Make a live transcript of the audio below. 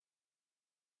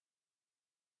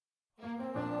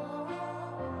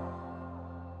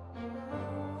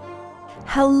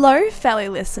Hello, fellow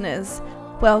listeners.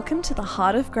 Welcome to the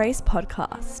Heart of Grace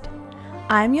podcast.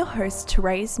 I'm your host,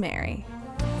 Therese Mary.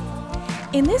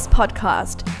 In this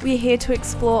podcast, we are here to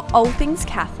explore all things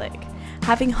Catholic,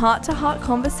 having heart-to-heart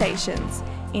conversations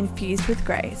infused with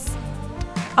grace.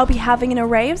 I'll be having an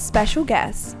array of special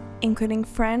guests, including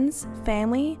friends,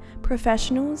 family,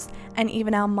 professionals, and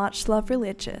even our much-loved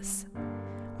religious.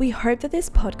 We hope that this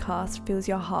podcast fills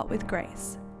your heart with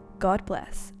grace. God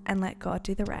bless, and let God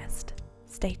do the rest.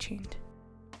 Stay tuned.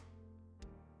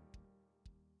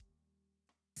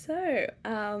 So,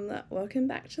 welcome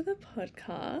back to the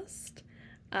podcast.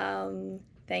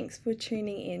 Thanks for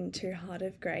tuning in to Heart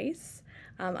of Grace.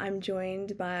 I'm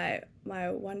joined by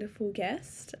my wonderful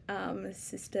guest,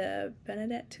 Sister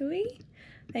Bernadette Toohey.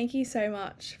 Thank you so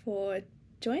much for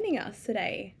joining us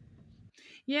today.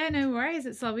 Yeah, no worries.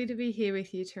 It's lovely to be here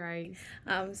with you, Therese.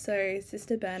 So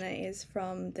Sister Berna is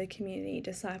from the community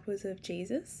Disciples of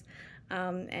Jesus,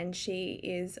 and she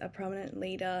is a prominent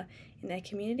leader in their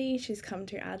community. She's come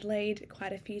to Adelaide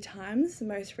quite a few times,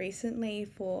 most recently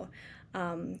for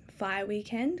Fire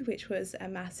Weekend, which was a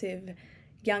massive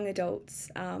young adults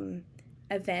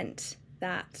event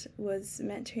that was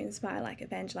meant to inspire like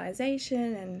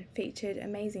evangelization and featured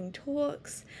amazing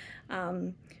talks.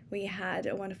 We had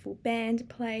a wonderful band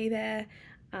play there,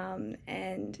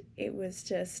 and it was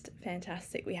just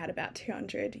fantastic. We had about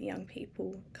 200 young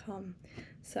people come.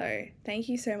 So thank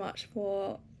you so much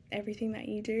for everything that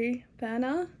you do,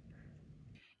 Berna.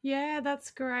 Yeah,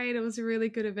 that's great. It was a really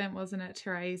good event, wasn't it,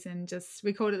 Therese? And just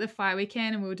we called it the Fire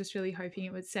Weekend, and we were just really hoping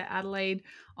it would set Adelaide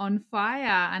on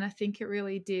fire. And I think it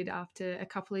really did after a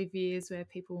couple of years where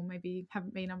people maybe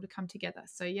haven't been able to come together.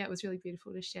 So yeah, it was really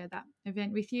beautiful to share that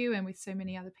event with you and with so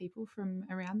many other people from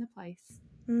around the place.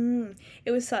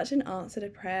 It was such an answer to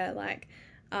prayer, like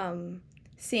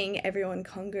seeing everyone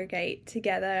congregate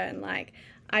together. And like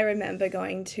I remember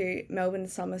going to Melbourne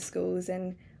summer schools,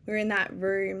 and we were in that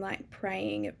room like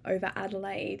praying over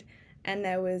Adelaide, and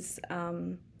there was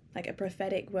like a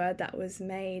prophetic word that was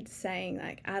made saying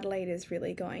like Adelaide is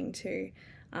really going to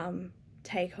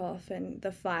take off and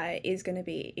the fire is going to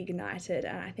be ignited.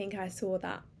 And I think I saw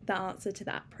that the answer to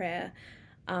that prayer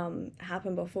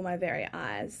happen before my very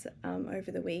eyes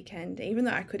over the weekend, even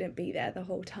though I couldn't be there the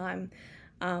whole time.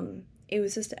 It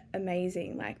was just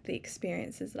amazing, like the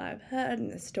experiences that I've heard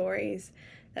and the stories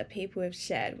that people have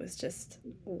shared was just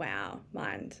wow,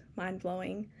 mind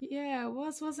blowing. Yeah, it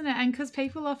was, wasn't it? And because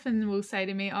people often will say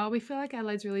to me, "Oh, we feel like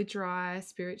Adelaide's really dry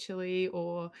spiritually,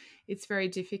 or it's very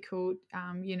difficult."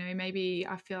 Maybe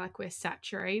I feel like we're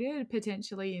saturated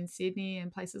potentially in Sydney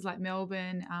and places like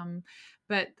Melbourne.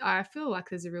 But I feel like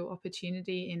there's a real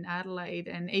opportunity in Adelaide.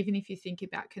 And even if you think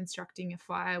about constructing a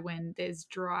fire when there's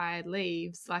dry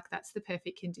leaves, like that's the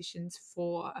perfect conditions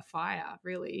for a fire,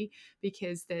 really,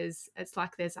 because it's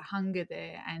like there's a hunger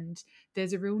there and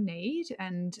there's a real need,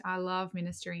 and I love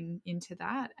ministering into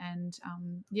that. And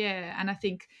and I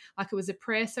think like it was a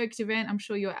prayer soaked event. I'm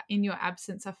sure you're in your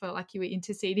absence, I felt like you were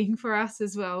interceding for us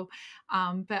as well.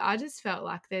 But I just felt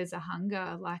like there's a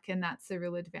hunger, like, and that's the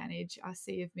real advantage I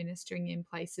see of ministering in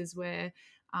places where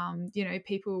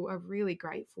people are really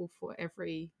grateful for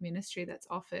every ministry that's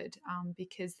offered,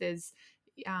 because there's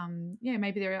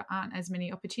maybe there aren't as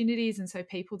many opportunities, and so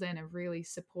people then are really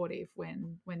supportive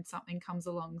when something comes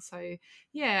along. So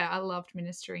yeah, I loved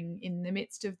ministering in the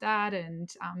midst of that,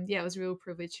 and it was a real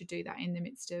privilege to do that in the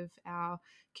midst of our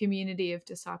community of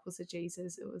disciples of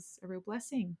Jesus. It was a real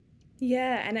blessing.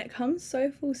 Yeah, and it comes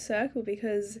so full circle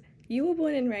because you were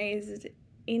born and raised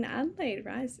in Adelaide,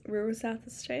 right? Rural South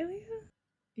Australia.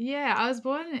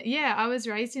 I was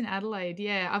raised in Adelaide.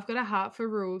 Yeah, I've got a heart for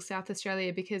rural South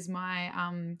Australia because my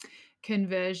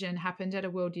conversion happened at a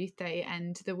World Youth Day,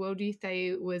 and the World Youth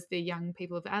Day was the young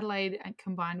people of Adelaide and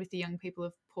combined with the young people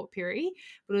of Port Pirie.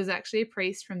 But it was actually a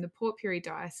priest from the Port Pirie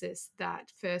diocese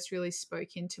that first really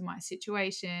spoke into my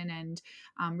situation and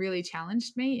really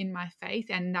challenged me in my faith,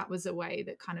 and that was a way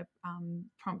that kind of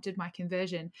prompted my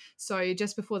conversion. So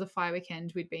just before the Fire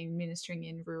Weekend, we'd been ministering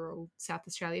in rural South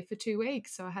Australia for 2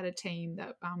 weeks. So I had a team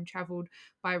that travelled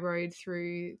by road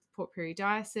through Port Pirie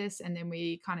Diocese, and then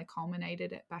we kind of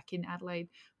culminated it back in Adelaide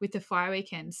with the Fire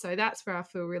Weekend. So that's where I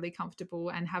feel really comfortable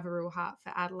and have a real heart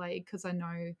for Adelaide, because I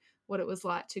know what it was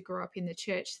like to grow up in the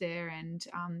church there. And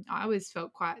I always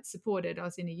felt quite supported. I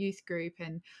was in a youth group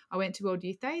and I went to World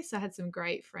Youth Day, so I had some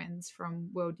great friends from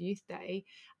World Youth Day.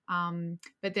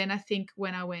 But then I think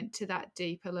when I went to that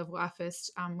deeper level, I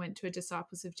first went to a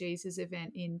Disciples of Jesus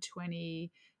event in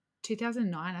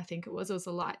 2009, I think it was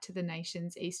a Light to the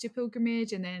Nations Easter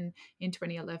pilgrimage. And then in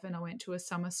 2011, I went to a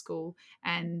summer school,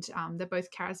 and they're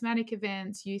both charismatic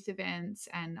events, youth events.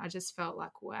 And I just felt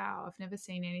like, wow, I've never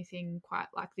seen anything quite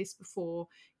like this before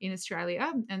in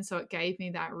Australia. And so it gave me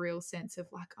that real sense of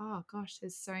like, oh gosh,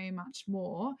 there's so much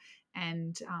more.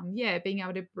 And yeah, being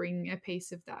able to bring a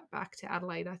piece of that back to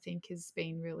Adelaide, I think has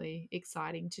been really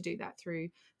exciting to do that through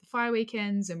the fire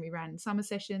weekends. And we ran summer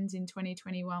sessions in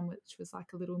 2021, which was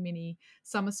like a little mini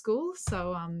summer school.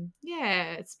 So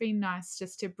yeah, it's been nice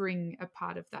just to bring a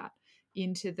part of that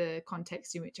into the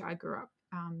context in which I grew up,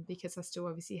 because I still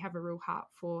obviously have a real heart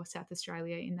for South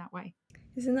Australia in that way.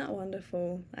 Isn't that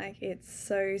wonderful? Like, it's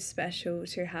so special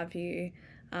to have you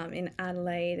in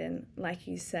Adelaide, and like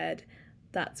you said,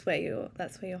 that's where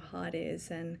your heart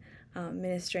is, and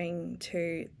ministering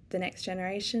to the next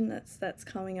generation that's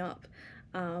coming up.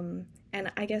 And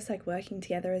I guess like working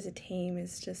together as a team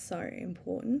is just so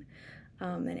important.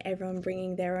 And everyone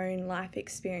bringing their own life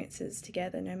experiences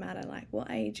together, no matter like what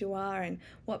age you are and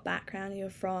what background you're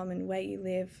from and where you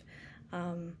live.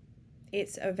 Um,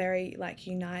 it's a very like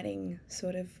uniting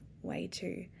sort of way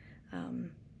to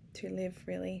live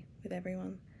really with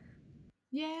everyone.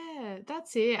 Yeah,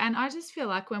 that's it. And I just feel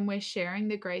like when we're sharing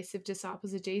the grace of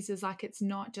disciples of Jesus, like it's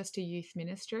not just a youth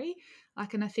ministry.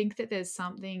 Like, and I think that there's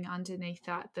something underneath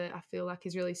that that I feel like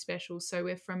is really special. So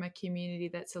we're from a community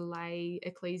that's a lay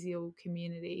ecclesial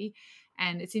community,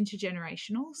 and it's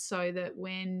intergenerational. So that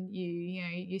when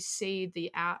you see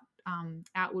the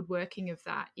outward working of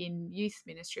that in youth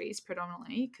ministries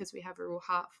predominantly, because we have a real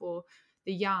heart for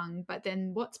the young, but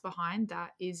then what's behind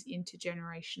that is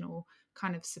intergenerational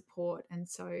kind of support. And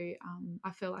so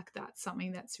I feel like that's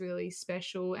something that's really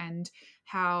special. And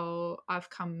how I've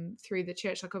come through the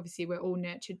church, like obviously we're all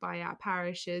nurtured by our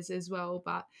parishes as well,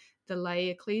 but the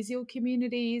lay ecclesial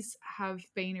communities have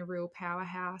been a real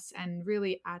powerhouse and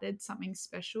really added something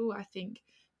special, I think,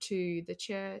 to the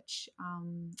church.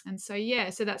 And so, yeah,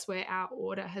 so that's where our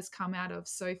order has come out of.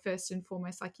 So, first and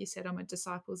foremost, like you said, I'm a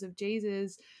Disciples of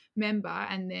Jesus member.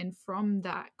 And then from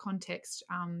that context,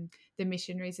 the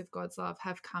missionaries of God's love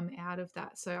have come out of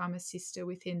that. So I'm a sister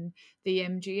within the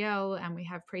MGL, and we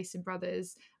have priests and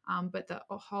brothers. But the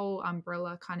whole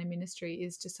umbrella kind of ministry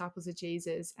is Disciples of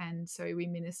Jesus. And so we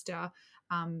minister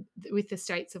with the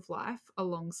states of life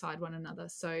alongside one another.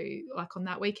 So, like on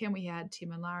that weekend, we had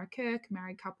Tim and Lara Kirk,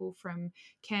 married couple from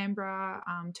Canberra.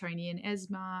 Tony and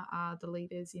Esma are the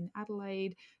leaders in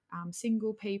Adelaide.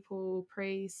 Single people,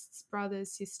 priests,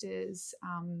 brothers, sisters.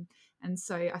 And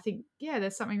so I think, yeah,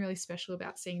 there's something really special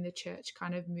about seeing the church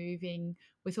kind of moving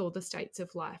with all the states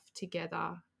of life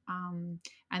together.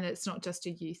 And it's not just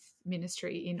a youth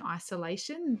ministry in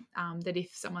isolation, that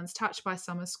if someone's touched by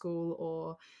summer school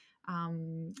or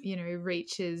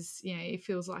reaches, it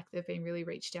feels like they've been really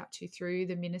reached out to through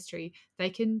the ministry, they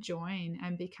can join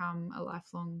and become a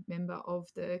lifelong member of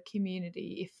the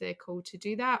community if they're called to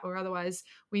do that. Or otherwise,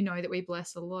 we know that we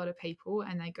bless a lot of people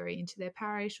and they go into their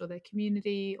parish or their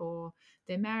community or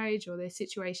their marriage or their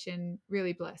situation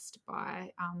really blessed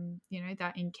by,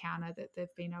 that encounter that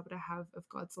they've been able to have of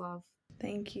God's love.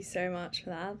 Thank you so much for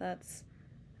that.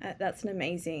 That's an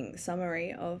amazing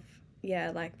summary of,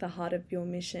 yeah, like the heart of your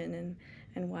mission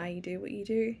and why you do what you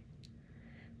do.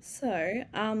 So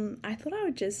I thought I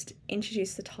would just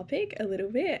introduce the topic a little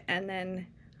bit, and then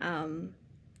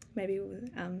maybe we'll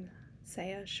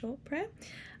say a short prayer.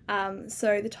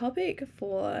 So the topic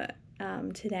for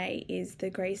today is the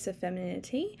grace of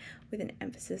femininity, with an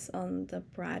emphasis on the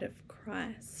bride of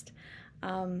Christ.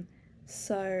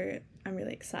 So I'm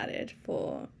really excited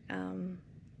for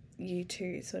you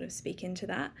to sort of speak into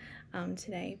that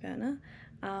today, Berna.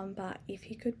 But if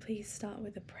you could please start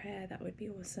with a prayer, that would be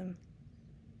awesome.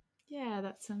 Yeah,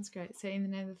 that sounds great. So, in the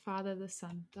name of the Father, the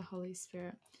Son, the Holy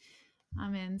Spirit.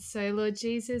 Amen. So, Lord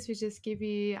Jesus, we just give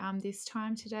you this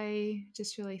time today.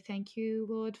 Just really thank you,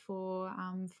 Lord, for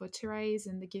Therese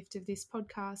and the gift of this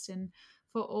podcast, and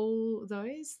for all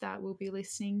those that will be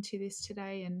listening to this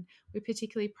today. And we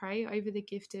particularly pray over the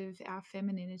gift of our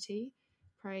femininity.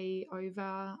 Pray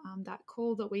over that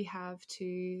call that we have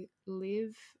to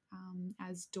live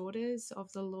as daughters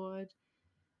of the Lord.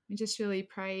 We just really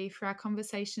pray for our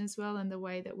conversation as well, and the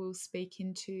way that we'll speak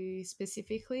into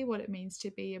specifically what it means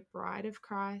to be a bride of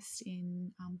Christ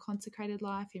in consecrated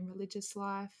life, in religious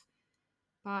life,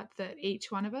 but that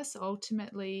each one of us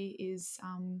ultimately is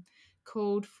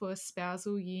called for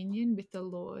spousal union with the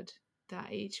Lord,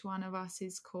 that each one of us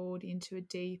is called into a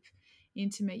deep,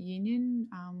 intimate union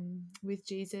with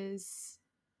Jesus,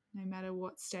 no matter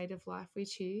what state of life we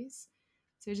choose.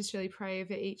 So just really pray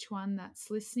over each one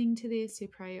that's listening to this. We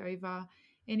pray over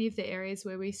any of the areas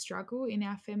where we struggle in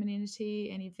our femininity,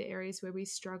 any of the areas where we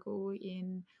struggle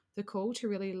in the call to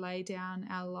really lay down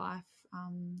our life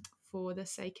for the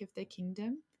sake of the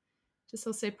kingdom. Just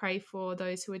also pray for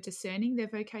those who are discerning their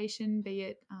vocation, be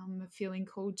it feeling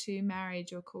called to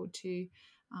marriage or called to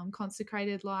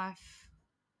consecrated life,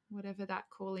 whatever that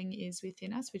calling is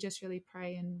within us. We just really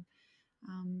pray and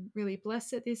really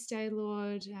bless it this day,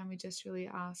 Lord. And we just really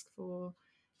ask for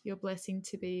your blessing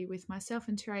to be with myself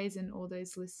and Therese and all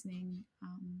those listening.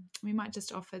 We might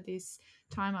just offer this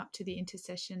time up to the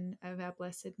intercession of our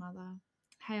Blessed Mother.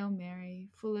 Hail Mary,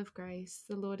 full of grace,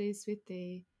 the Lord is with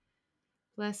thee.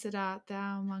 Blessed art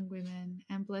thou among women,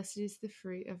 and blessed is the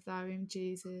fruit of thy womb,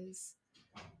 Jesus.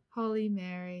 Holy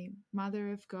Mary,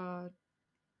 Mother of God,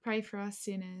 pray for us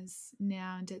sinners,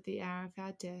 now and at the hour of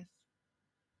our death.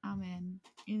 Amen.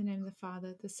 In the name of the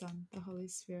Father, the Son, the Holy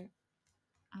Spirit.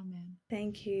 Amen.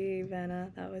 Thank you,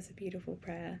 Verna. That was a beautiful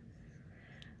prayer.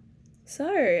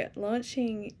 So,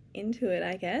 launching into it,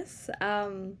 I guess.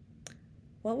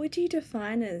 What would you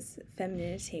define as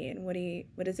femininity, and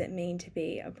what does it mean to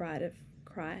be a bride of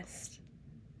Christ?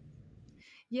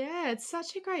 Yeah, it's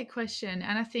such a great question,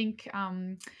 and I think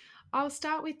I'll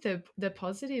start with the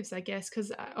positives, I guess,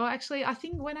 because actually, I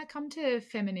think when I come to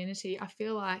femininity, I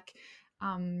feel like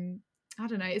I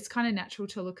don't know, it's kind of natural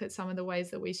to look at some of the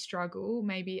ways that we struggle,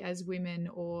 maybe as women,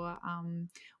 or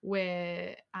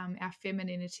where our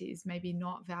femininity is maybe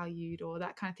not valued, or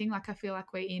that kind of thing. Like I feel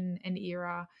like we're in an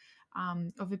era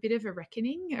of a bit of a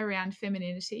reckoning around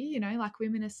femininity. You know, like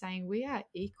women are saying we are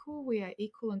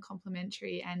equal and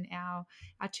complementary, and our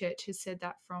church has said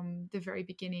that from the very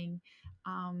beginning.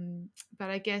 But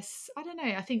I guess I don't know.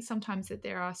 I think sometimes that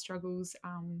there are struggles,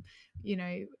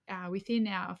 within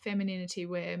our femininity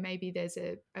where maybe there's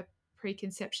a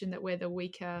preconception that we're the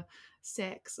weaker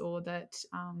sex, or that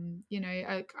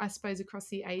I suppose across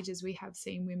the ages we have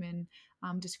seen women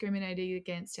discriminated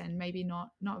against and maybe not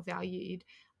valued.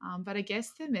 But I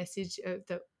guess the message of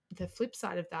the flip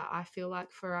side of that, I feel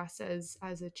like for us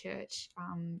as a church,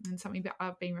 and something that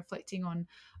I've been reflecting on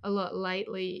a lot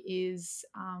lately, is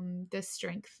the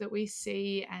strength that we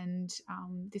see. And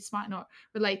this might not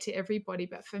relate to everybody,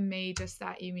 but for me, just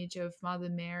that image of Mother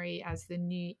Mary as the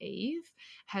new Eve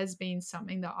has been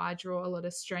something that I draw a lot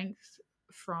of strength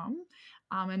from.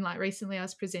 And like recently, I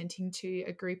was presenting to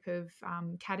a group of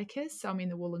catechists. I'm in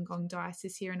the Wollongong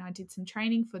Diocese here, and I did some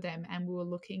training for them. And we were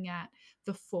looking at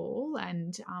the fall.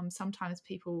 And sometimes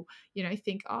people,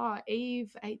 think, oh,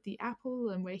 Eve ate the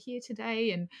apple, and we're here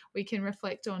today. And we can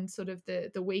reflect on sort of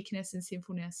the weakness and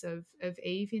sinfulness of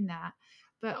Eve in that.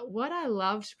 But what I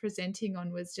loved presenting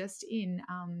on was just in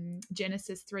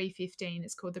Genesis 3:15.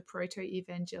 It's called the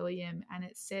Proto-Evangelium, and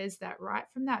it says that right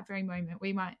from that very moment,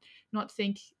 we might not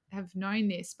have known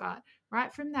this, but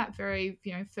right from that very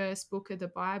first book of the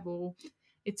Bible,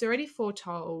 it's already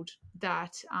foretold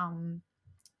that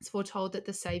it's foretold that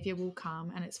the Savior will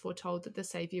come, and it's foretold that the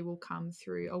Savior will come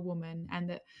through a woman, and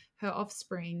that her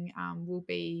offspring will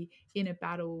be in a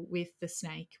battle with the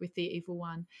snake, with the evil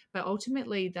one, but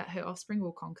ultimately that her offspring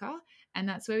will conquer. And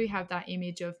that's where we have that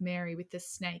image of Mary with the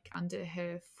snake under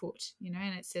her foot, and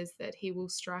it says that he will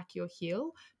strike your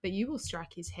heel, but you will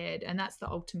strike his head, and that's the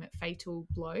ultimate fatal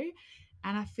blow.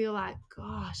 And I feel like,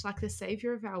 gosh, like the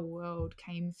Savior of our world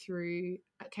came through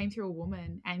a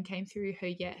woman, and came through her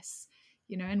yes.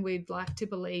 And we'd like to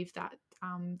believe that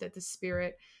that the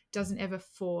Spirit doesn't ever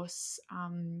force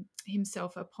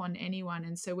himself upon anyone.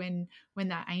 And so when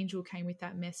that angel came with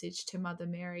that message to Mother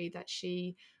Mary, that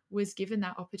she was given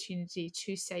that opportunity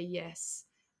to say yes,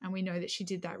 and we know that she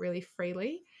did that really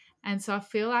freely. And so I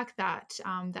feel like that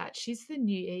she's the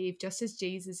new Eve, just as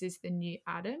Jesus is the new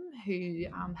Adam, who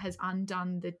has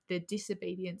undone the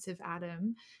disobedience of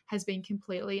Adam, has been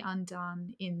completely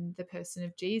undone in the person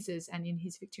of Jesus and in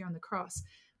his victory on the cross.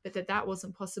 But that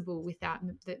wasn't possible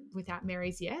without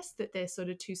Mary's yes, that they're sort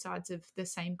of two sides of the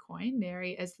same coin,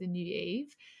 Mary as the new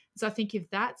Eve. So I think if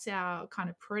that's our kind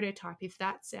of prototype, if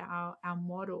that's our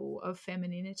model of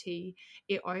femininity,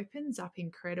 it opens up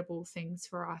incredible things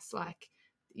for us, like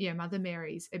Mother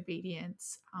Mary's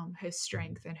obedience, her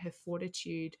strength and her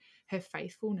fortitude, her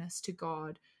faithfulness to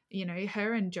God.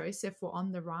 Her and Joseph were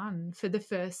on the run for the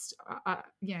first,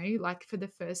 for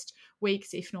the first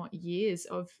weeks, if not years,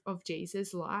 of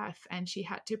Jesus' life, and she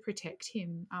had to protect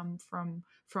him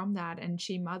from that, and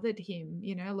she mothered him.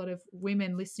 A lot of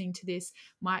women listening to this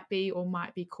might be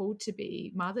called to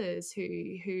be mothers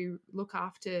who look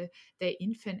after their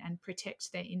infant and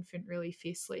protect their infant really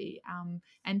fiercely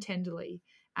and tenderly.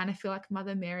 And I feel like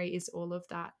Mother Mary is all of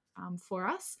that for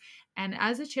us. And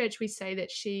as a church, we say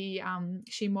that she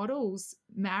models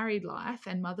married life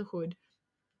and motherhood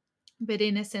but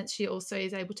in a sense she also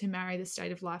is able to marry the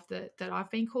state of life that I've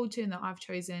been called to and that I've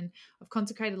chosen, of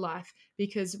consecrated life,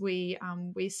 because we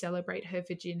celebrate her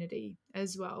virginity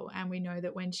as well, and we know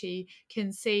that when she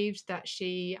conceived that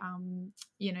she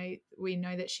we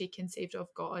know that she conceived of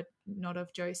God, not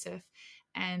of Joseph.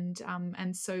 And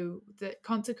so that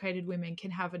consecrated women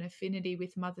can have an affinity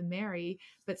with Mother Mary,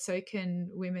 but so can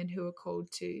women who are called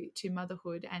to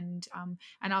motherhood, and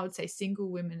I would say single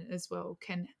women as well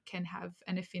can have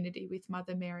an affinity with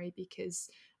Mother Mary because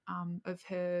of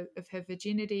her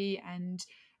virginity, and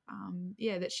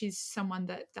that she's someone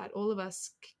that all of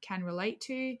us can relate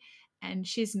to, and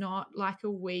she's not like a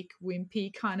weak,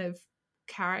 wimpy kind of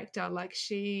character. Like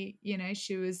she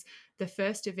was the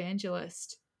first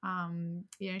evangelist.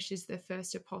 She's the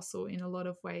first apostle in a lot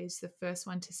of ways, the first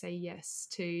one to say yes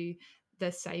to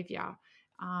the Savior.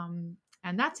 And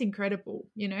that's incredible,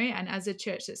 and as a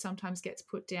church that sometimes gets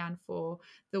put down for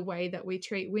the way that we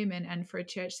treat women, and for a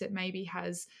church that maybe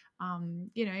has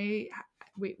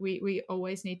we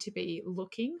always need to be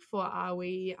looking for, are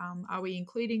we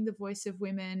including the voice of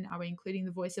women, are we including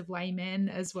the voice of laymen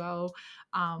as well?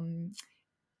 Are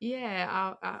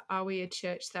we a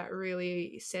church that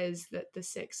really says that the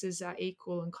sexes are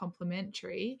equal and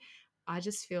complementary? I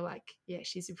just feel like,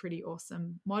 she's a pretty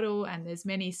awesome model, and there's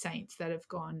many saints that have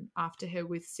gone after her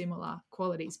with similar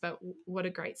qualities. But what a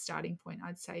great starting point,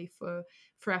 I'd say, for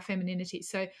our femininity.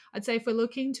 So I'd say if we're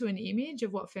looking to an image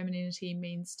of what femininity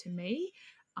means to me,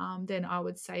 then I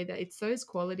would say that it's those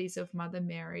qualities of Mother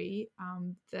Mary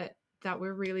that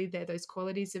were really there, those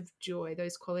qualities of joy,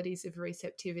 those qualities of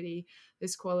receptivity,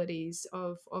 those qualities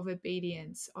of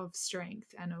obedience, of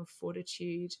strength, and of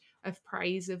fortitude, of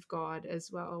praise of God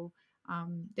as well.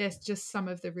 There's just some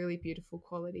of the really beautiful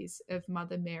qualities of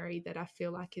Mother Mary that I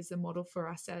feel like is a model for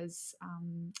us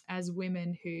as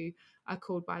women who are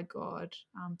called by God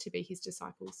to be His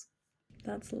disciples.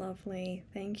 That's lovely.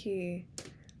 Thank you.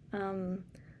 Um,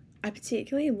 I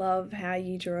particularly love how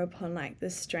you draw upon like the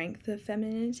strength of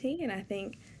femininity, and I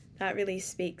think that really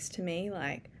speaks to me.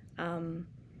 Like,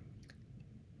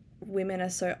 women are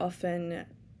so often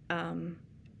um,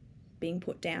 being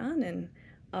put down, and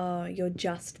oh, you're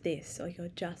just this or you're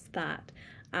just that.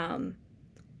 Um,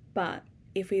 but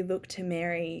if we look to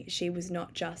Mary, she was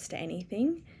not just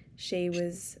anything. She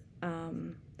was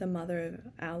the mother of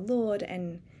our Lord,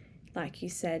 and like you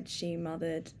said, she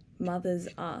mothers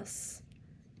us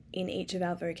in each of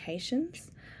our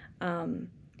vocations. Um,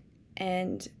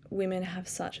 and women have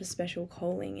such a special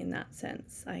calling in that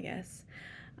sense, I guess.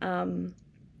 Um,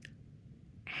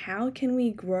 how can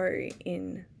we grow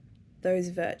in those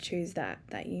virtues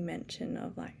that you mentioned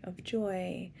of like of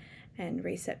joy and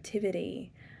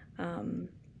receptivity? Um,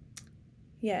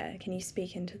 yeah, can you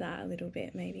speak into that a little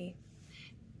bit, maybe?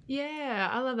 Yeah,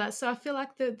 I love that. So I feel like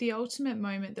the ultimate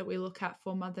moment that we look at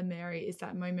for Mother Mary is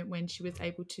that moment when she was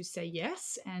able to say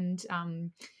yes, and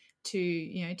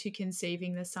to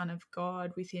conceiving the Son of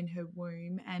God within her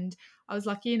womb. And I was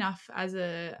lucky enough, as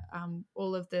a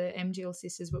all of the MGL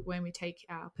sisters, but when we take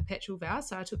our perpetual vows.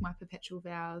 So I took my perpetual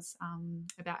vows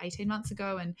about 18 months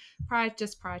ago, and prior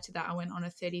to that, I went on a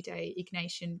 30-day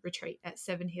Ignatian retreat at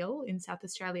Seven Hill in South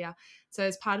Australia. So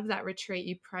as part of that retreat,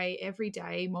 you pray every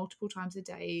day, multiple times a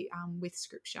day, with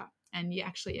scripture, and you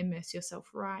actually immerse yourself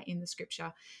right in the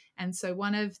scripture. And so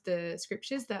one of the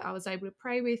scriptures that I was able to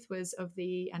pray with was of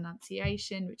the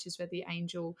Annunciation, which is where the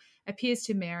angel appears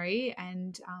to Mary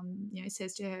and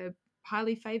says to her,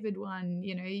 highly favored one,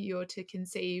 you're to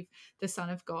conceive the Son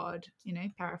of God,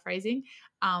 paraphrasing.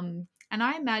 And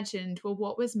I imagined, well,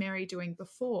 what was Mary doing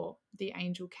before the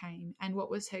angel came, and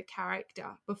what was her character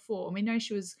before? And we know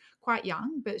she was quite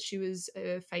young, but she was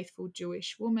a faithful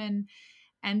Jewish woman.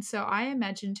 And so I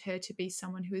imagined her to be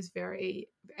someone who is very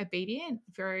obedient,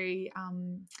 very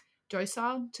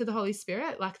docile to the Holy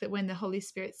Spirit, like that when the Holy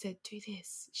Spirit said, do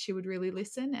this, she would really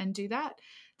listen and do that.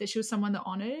 That she was someone that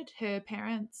honored her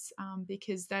parents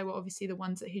because they were obviously the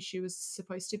ones that who she was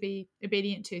supposed to be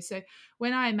obedient to. So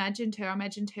when I imagined her,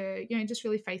 just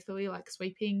really faithfully like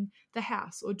sweeping the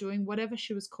house or doing whatever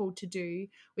she was called to do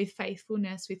with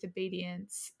faithfulness, with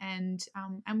obedience, and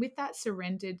with that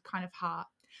surrendered kind of heart.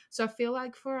 So I feel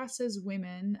like for us as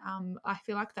women, I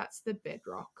feel like that's the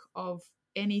bedrock of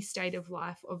any state of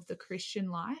life, of the Christian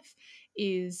life,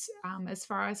 is as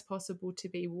far as possible to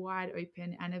be wide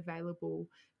open and available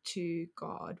to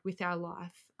God with our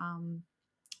life.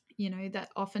 that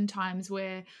oftentimes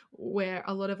where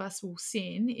a lot of us will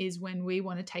sin is when we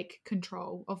want to take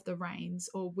control of the reins,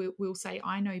 or we'll say,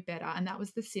 I know better. And that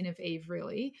was the sin of Eve,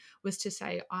 really, was to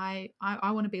say, I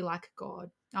want to be like God.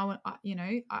 I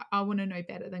want to know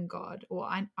better than God, or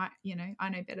I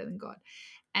know better than God.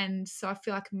 And so I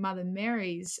feel like Mother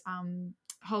Mary's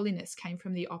holiness came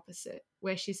from the opposite,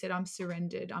 where she said, I'm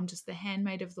surrendered. I'm just the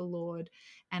handmaid of the Lord,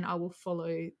 and I will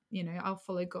follow, I'll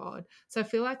follow God. So I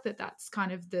feel like that's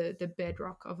kind of the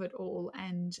bedrock of it all.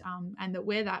 And that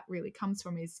where that really comes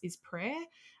from is prayer.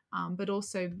 But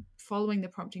also following the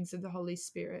promptings of the Holy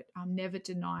Spirit, never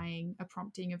denying a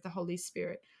prompting of the Holy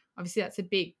Spirit. Obviously, that's a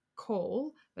big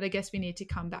call, but I guess we need to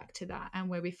come back to that, and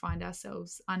where we find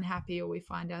ourselves unhappy, or we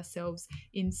find ourselves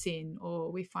in sin,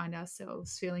 or we find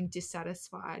ourselves feeling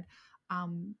dissatisfied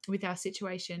with our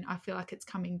situation, I feel like it's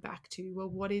coming back to, well,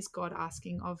 what is God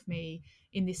asking of me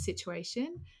in this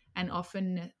situation? And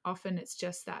often it's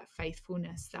just that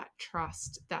faithfulness, that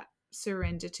trust, that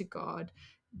surrender to God,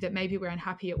 that maybe we're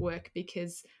unhappy at work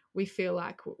because we feel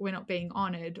like we're not being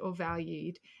honored or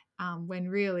valued, when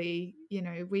really,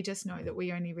 we just know that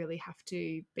we only really have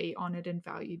to be honored and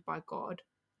valued by God,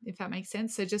 if that makes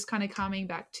sense. So just kind of coming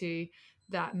back to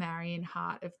that Marian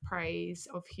heart of praise,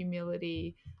 of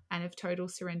humility, and of total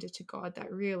surrender to God,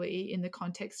 that really, in the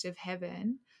context of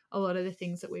heaven, a lot of the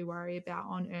things that we worry about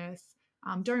on earth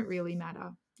don't really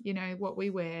matter. What we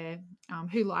wear,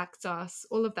 who likes us,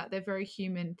 all of that, they're very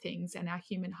human things, and our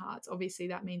human hearts, obviously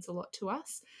that means a lot to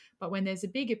us. But when there's a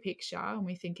bigger picture and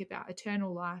we think about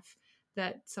eternal life,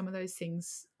 that some of those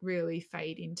things really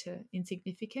fade into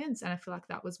insignificance. And I feel like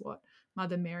that was what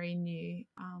Mother Mary knew,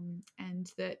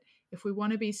 and that if we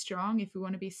want to be strong, if we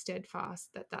want to be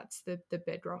steadfast, that's the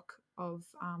bedrock of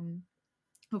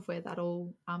where that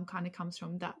all kind of comes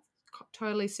from, that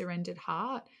totally surrendered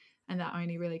heart. And that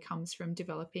only really comes from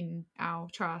developing our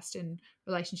trust and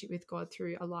relationship with God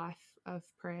through a life of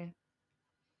prayer.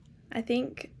 I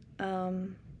think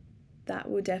that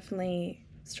will definitely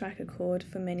strike a chord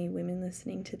for many women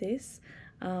listening to this.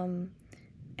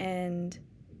 And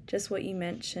just what you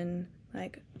mentioned,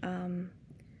 like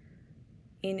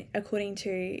according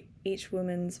to each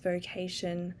woman's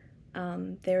vocation,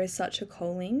 there is such a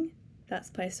calling that's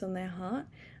placed on their heart,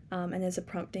 and there's a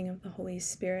prompting of the Holy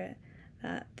Spirit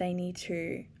that they need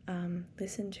to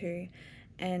listen to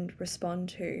and respond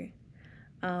to.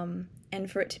 And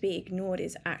for it to be ignored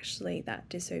is actually that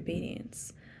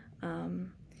disobedience.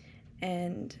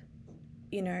 And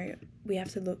we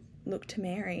have to look to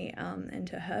Mary and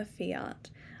to her fiat,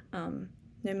 no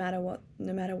matter what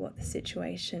the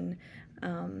situation,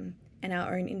 and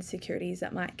our own insecurities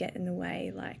that might get in the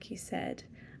way, like you said,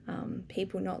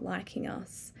 people not liking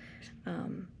us,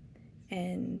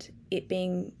 and it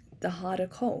being the harder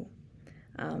call.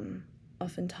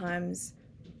 Oftentimes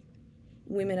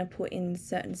women are put in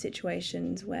certain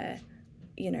situations where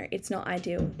it's not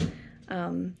ideal,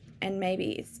 and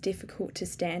maybe it's difficult to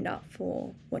stand up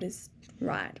for what is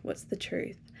right, what's the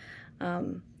truth,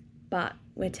 but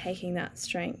we're taking that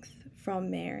strength from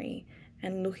Mary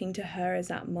and looking to her as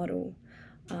that model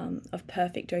of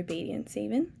perfect obedience,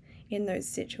 even in those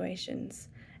situations,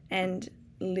 and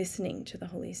listening to the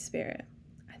Holy Spirit.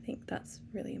 I think that's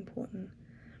really important.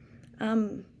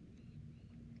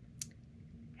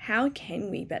 How can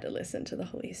we better listen to the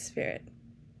Holy Spirit?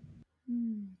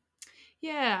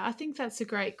 Yeah, I think that's a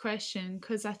great question,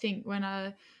 because I think when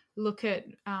I look at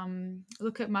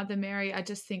Mother Mary, I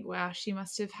just think, wow, she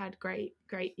must have had great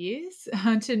ears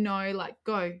to know, like,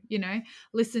 go,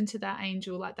 listen to that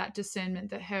angel, like that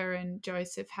discernment that her and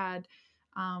Joseph had,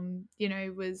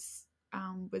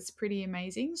 was pretty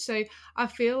amazing. So I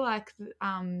feel like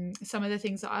some of the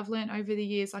things that I've learned over the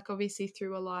years, like obviously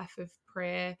through a life of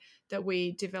prayer, that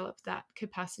we develop that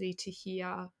capacity to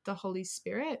hear the Holy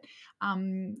Spirit.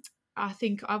 I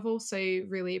think I've also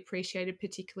really appreciated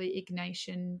particularly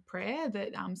Ignatian prayer, that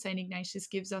St. Ignatius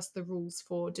gives us the rules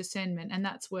for discernment. And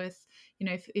that's worth,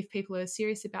 if people are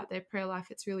serious about their prayer life,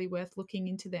 it's really worth looking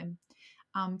into them.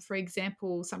 For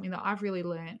example, something that I've really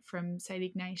learnt from St.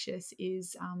 Ignatius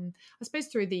is, I suppose,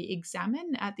 through the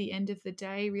examen at the end of the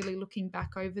day, really looking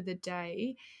back over the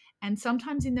day. And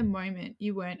sometimes in the moment,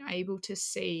 you weren't able to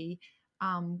see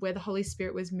where the Holy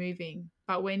Spirit was moving.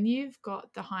 But when you've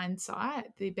got the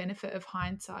hindsight, the benefit of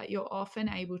hindsight, you're often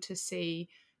able to see,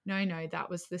 no, that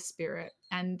was the Spirit.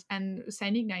 And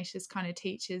St. Ignatius kind of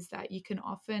teaches that you can,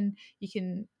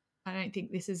 I don't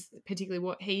think this is particularly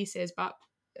what he says, but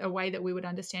a way that we would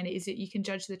understand it is that you can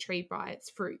judge the tree by its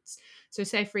fruits. So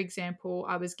say, for example,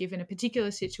 I was given a particular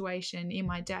situation in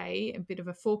my day, a bit of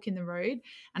a fork in the road,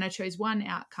 and I chose one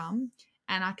outcome,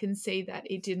 and I can see that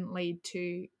it didn't lead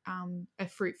to a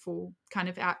fruitful kind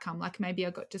of outcome. Like maybe I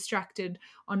got distracted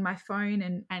on my phone,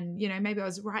 and maybe I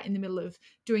was right in the middle of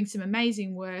doing some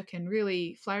amazing work and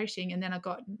really flourishing, and then I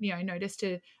got noticed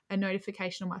a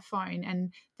notification on my phone,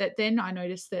 and that then I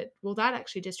noticed that, well, that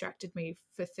actually distracted me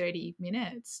for 30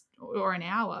 minutes or an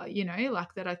hour,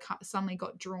 like that I suddenly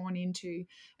got drawn into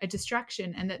a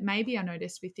distraction, and that maybe I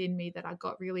noticed within me that I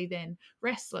got really then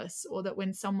restless, or that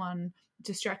when someone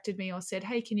distracted me or said,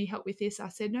 hey, can you help with this, I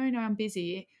said, no, I'm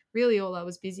busy. Really all I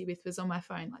was busy with was on my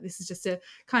phone. Like, this is just a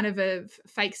kind of a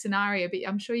fake scenario, but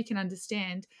I'm sure you can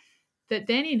understand that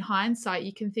then in hindsight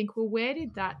you can think, well, where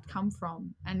did that come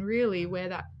from? And really where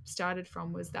that started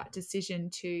from was that decision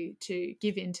to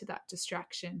give in to that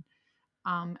distraction,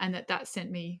 and that sent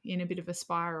me in a bit of a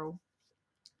spiral.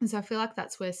 And so I feel like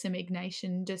that's where some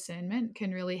Ignatian discernment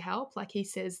can really help. Like he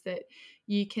says that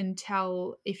you can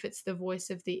tell if it's the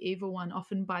voice of the evil one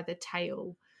often by the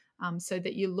tail. So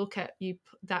that you look at you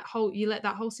let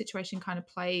that whole situation kind of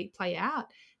play out.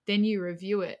 Then you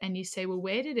review it and you say, well,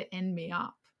 where did it end me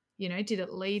up? Did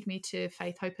it lead me to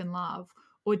faith, hope, and love,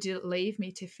 or did it leave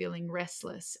me to feeling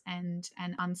restless and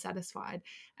unsatisfied?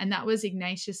 And that was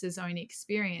Ignatius's own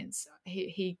experience.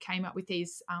 He came up with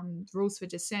these rules for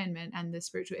discernment and the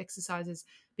spiritual exercises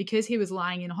because he was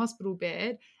lying in a hospital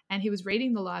bed and he was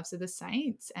reading the lives of the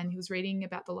saints and he was reading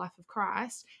about the life of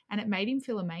Christ, and it made him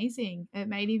feel amazing. It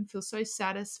made him feel so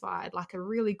satisfied, like a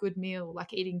really good meal,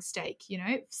 like eating steak,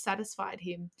 satisfied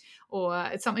him, or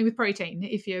it's something with protein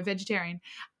if you're a vegetarian.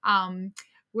 Um,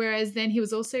 Whereas then he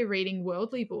was also reading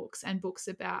worldly books and books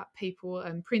about people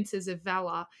and princes of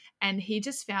valor. And he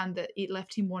just found that it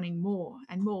left him wanting more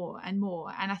and more and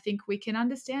more. And I think we can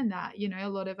understand that. A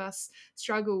lot of us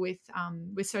struggle with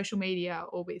social media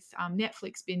or with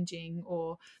Netflix binging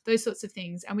or those sorts of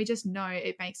things. And we just know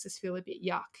it makes us feel a bit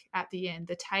yuck at the end.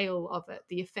 The tail of it,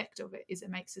 the effect of it is it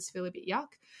makes us feel a bit yuck.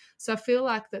 So I feel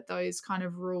like that those kind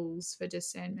of rules for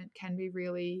discernment can be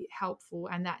really helpful,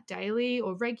 and that daily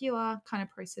or regular kind of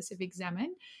process of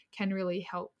examine can really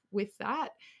help with that.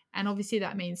 And obviously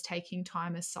that means taking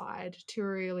time aside to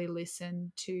really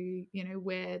listen to,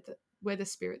 where the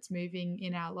Spirit's moving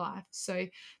in our life. So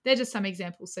they're just some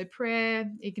examples. So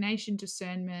prayer, Ignatian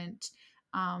discernment,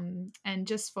 and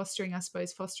just fostering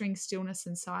stillness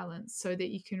and silence so that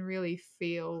you can really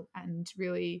feel and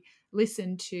really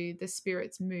listen to the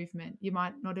Spirit's movement. You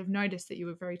might not have noticed that you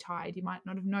were very tired. You might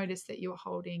not have noticed that you were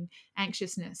holding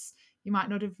anxiousness. You might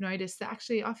not have noticed that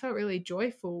actually I felt really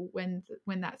joyful when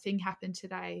that thing happened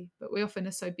today. But we often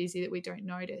are so busy that we don't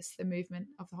notice the movement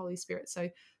of the Holy Spirit. So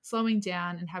slowing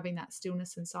down and having that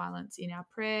stillness and silence in our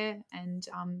prayer, and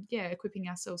equipping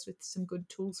ourselves with some good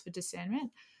tools for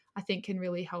discernment, I think can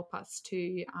really help us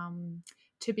to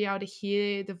be able to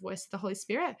hear the voice of the Holy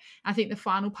Spirit. I think the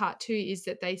final part too is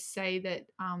that they say that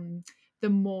the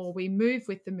more we move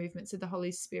with the movements of the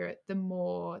Holy Spirit, the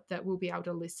more that we'll be able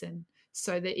to listen.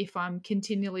 So that if I'm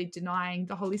continually denying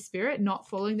the Holy Spirit, not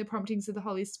following the promptings of the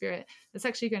Holy Spirit, that's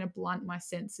actually going to blunt my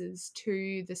senses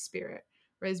to the Spirit.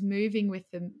 Whereas moving with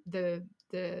the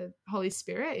Holy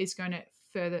Spirit is going to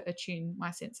further attune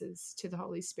my senses to the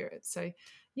Holy Spirit. So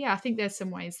I think there's some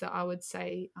ways that I would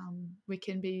say we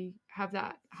can have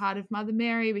that heart of Mother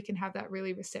Mary. We can have that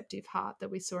really receptive heart that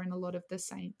we saw in a lot of the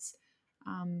saints,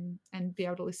 and be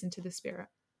able to listen to the Spirit.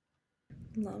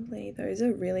 Lovely. Those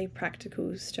are really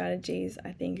practical strategies,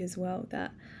 I think, as well,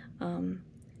 that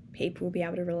people will be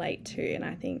able to relate to. And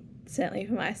I think certainly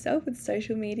for myself with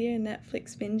social media and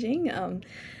Netflix binging,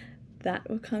 that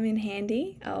will come in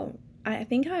handy. I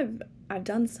think I've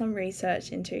done some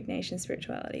research into Ignatian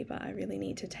spirituality, but I really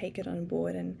need to take it on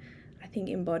board and I think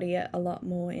embody it a lot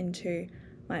more into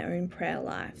my own prayer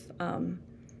life.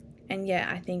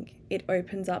 I think it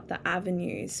opens up the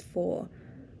avenues for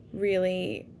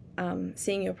really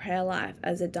seeing your prayer life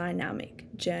as a dynamic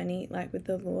journey, like with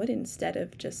the Lord, instead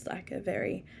of just like a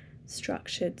very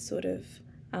structured sort of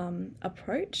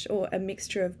approach, or a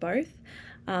mixture of both.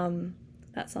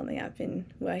 That's something I've been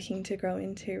working to grow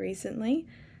into recently.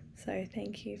 So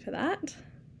thank you for that.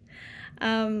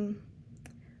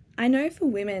 I know for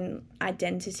women,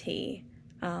 identity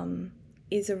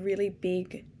is a really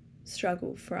big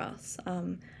struggle for us.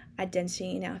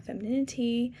 Identity in our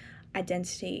femininity,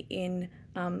 identity in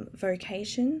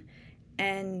vocation,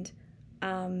 and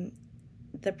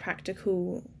the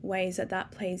practical ways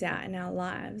that plays out in our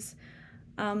lives.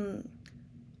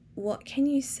 What can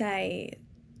you say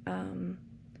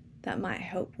that might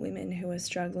help women who are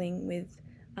struggling with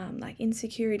like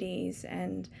insecurities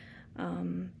and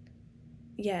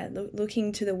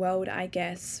looking to the world, I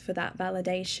guess, for that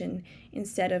validation,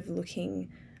 instead of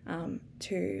looking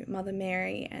to Mother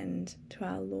Mary and to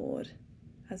our Lord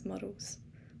as models?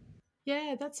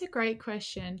 Yeah, that's a great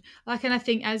question. Like, and I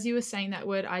think as you were saying that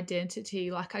word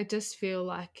identity, like, I just feel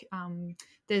like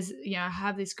there's, I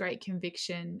have this great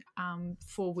conviction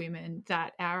for women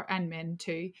that and men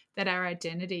too, that our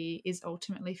identity is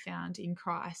ultimately found in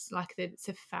Christ. Like, that it's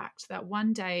a fact that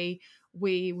one day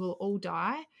we will all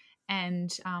die.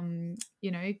 And,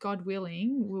 God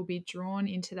willing, we'll be drawn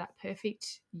into that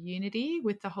perfect unity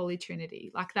with the Holy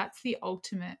Trinity. Like, that's the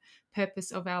ultimate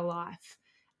purpose of our life.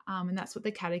 And that's what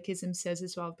the catechism says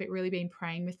as well. I've really been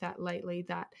praying with that lately,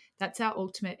 that that's our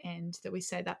ultimate end, that we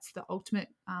say that's the ultimate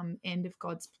end of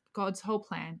God's whole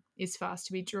plan is for us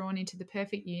to be drawn into the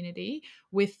perfect unity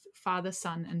with Father,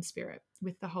 Son, and Spirit,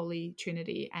 with the Holy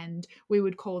Trinity. And we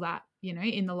would call that,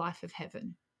 in the life of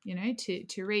heaven,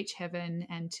 to reach heaven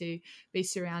and to be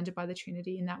surrounded by the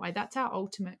Trinity in that way. That's our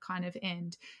ultimate kind of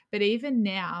end. But even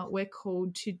now, we're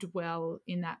called to dwell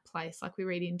in that place. Like we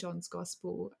read in John's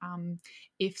Gospel,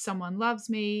 if someone loves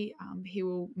me, he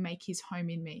will make his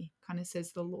home in me, kind of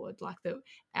says the Lord. Like that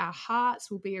our hearts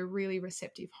will be a really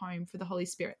receptive home for the Holy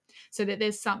Spirit, so that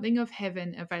there's something of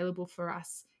heaven available for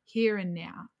us here and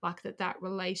now. Like that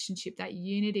relationship, that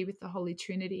unity with the Holy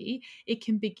Trinity, it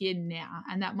can begin now.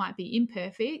 And that might be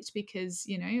imperfect because,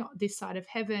 this side of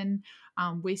heaven,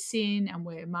 we sin and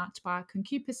we're marked by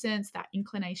concupiscence, that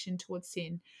inclination towards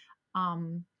sin.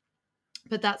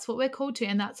 But that's what we're called to,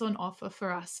 and that's on offer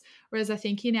for us. Whereas I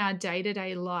think in our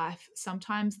day-to-day life,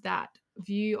 sometimes that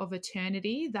view of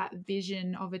eternity, that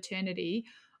vision of eternity,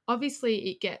 obviously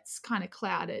it gets kind of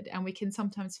clouded and we can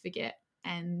sometimes forget.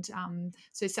 And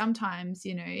so sometimes,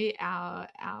 our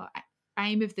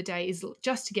aim of the day is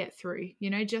just to get through,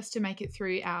 just to make it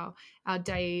through our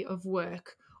day of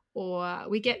work, or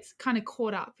we get kind of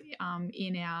caught up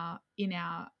in our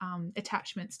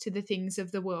attachments to the things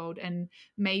of the world. And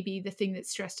maybe the thing that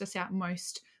stressed us out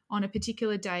most on a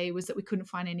particular day was that we couldn't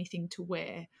find anything to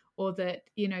wear, or that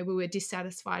we were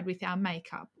dissatisfied with our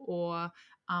makeup, or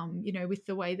with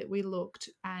the way that we looked.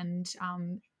 And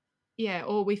yeah,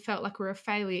 or we felt like we're a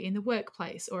failure in the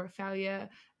workplace, or a failure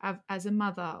as a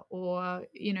mother, or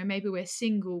maybe we're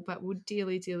single but would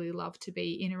dearly, dearly love to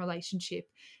be in a relationship,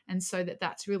 and so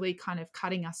that's really kind of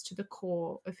cutting us to the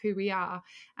core of who we are.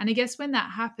 And I guess when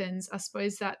that happens, I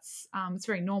suppose that's it's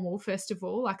very normal, first of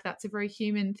all. Like, that's a very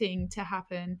human thing to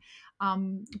happen.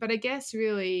 But I guess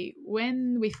really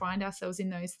when we find ourselves in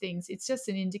those things, it's just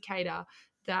an indicator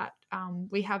that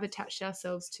we have attached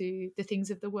ourselves to the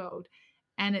things of the world.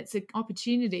 And it's an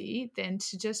opportunity then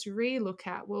to just re-look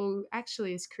at, well,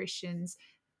 actually, as Christians,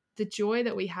 the joy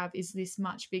that we have is this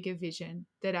much bigger vision,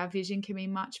 that our vision can be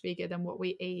much bigger than what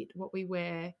we eat, what we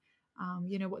wear,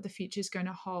 what the future is going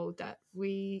to hold, that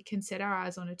we can set our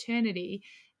eyes on eternity,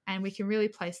 and we can really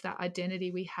place that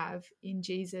identity we have in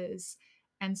Jesus.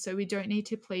 And so we don't need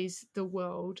to please the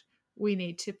world, we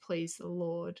need to please the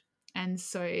Lord. And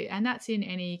that's in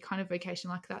any kind of vocation.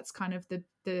 Like, that's kind of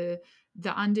the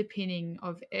underpinning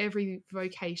of every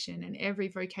vocation, and every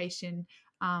vocation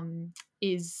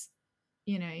is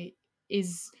you know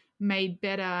is made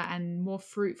better and more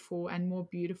fruitful and more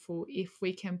beautiful if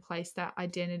we can place that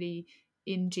identity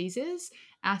in Jesus.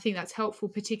 And I think that's helpful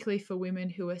particularly for women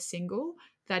who are single,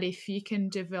 that if you can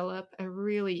develop a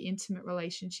really intimate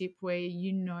relationship where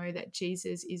that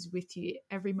Jesus is with you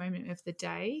every moment of the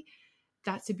day,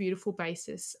 that's a beautiful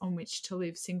basis on which to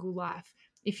live single life.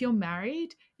 If you're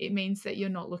married, it means that you're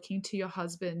not looking to your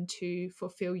husband to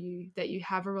fulfill you, that you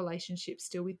have a relationship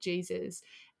still with Jesus,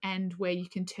 and where you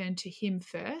can turn to him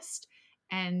first.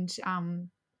 And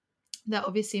that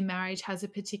obviously marriage has a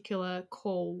particular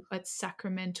call, it's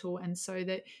sacramental, and so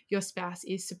that your spouse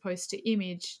is supposed to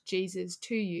image Jesus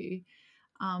to you.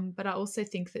 But I also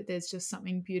think that there's just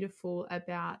something beautiful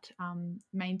about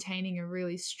maintaining a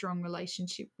really strong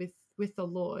relationship with the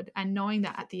Lord, and knowing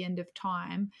that at the end of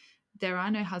time, there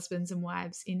are no husbands and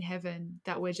wives in heaven,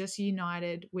 that we're just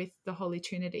united with the Holy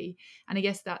Trinity. And I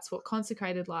guess that's what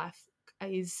consecrated life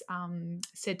is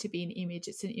said to be an image.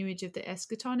 It's an image of the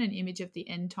eschaton, an image of the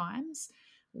end times,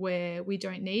 where we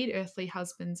don't need earthly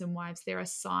husbands and wives. They're a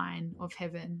sign of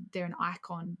heaven. They're an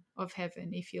icon of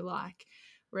heaven, if you like.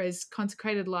 Whereas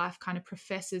consecrated life kind of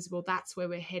professes, well, that's where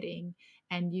we're heading.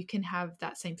 And you can have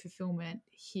that same fulfillment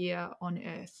here on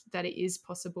earth, that it is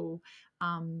possible,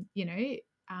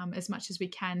 as much as we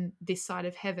can this side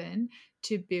of heaven,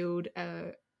 to build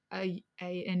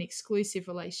an exclusive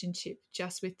relationship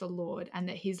just with the Lord, and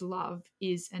that his love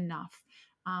is enough.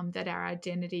 That our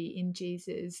identity in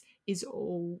Jesus is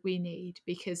all we need,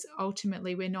 because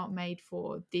ultimately we're not made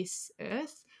for this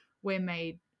earth, we're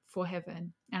made for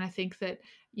heaven. And I think that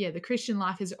yeah, the Christian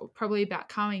life is probably about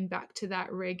coming back to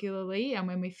that regularly. And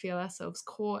when we feel ourselves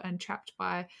caught and trapped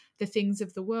by the things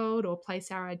of the world or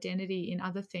place our identity in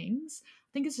other things, I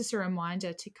think it's just a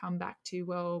reminder to come back to,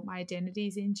 well, my identity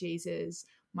is in Jesus.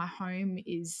 My home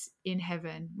is in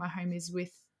heaven. My home is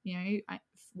with,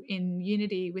 in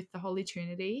unity with the Holy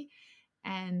Trinity.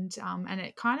 And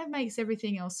it kind of makes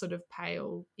everything else sort of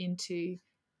pale into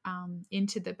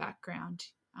the background.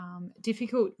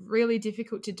 Difficult, really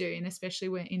difficult to do, and especially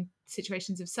when in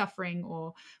situations of suffering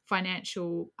or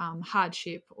financial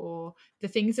hardship, or the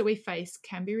things that we face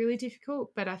can be really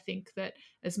difficult. But I think that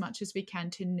as much as we can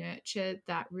to nurture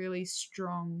that really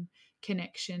strong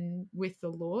connection with the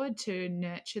Lord, to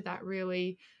nurture that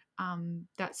really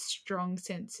that strong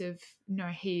sense of, no,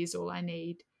 He is all I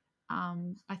need.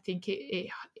 I think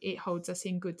it holds us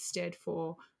in good stead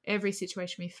for every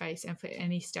situation we face and for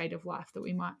any state of life that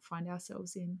we might find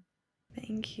ourselves in.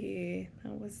 Thank you.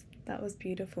 That was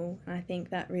beautiful. And I think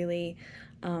that really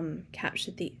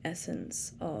captured the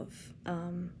essence of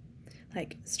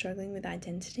like struggling with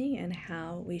identity and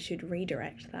how we should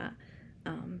redirect that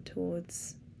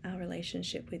towards our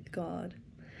relationship with God.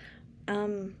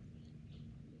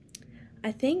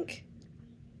 I think,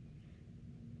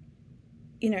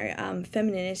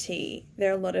 femininity,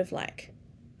 there are a lot of like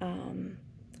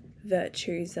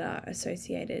virtues that are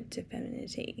associated to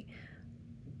femininity.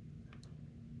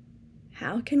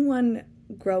 How can one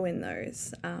grow in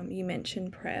those? You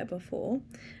mentioned prayer before,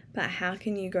 but how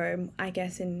can you grow, I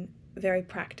guess, in very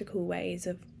practical ways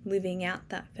of living out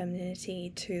that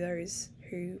femininity to those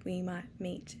who we might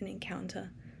meet and encounter?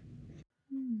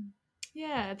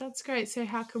 Yeah, that's great. So,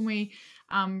 how can we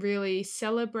really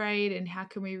celebrate, and how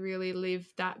can we really live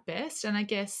that best? And I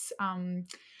guess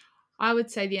I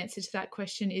would say the answer to that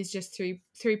question is just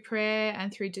through prayer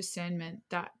and through discernment.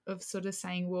 That of sort of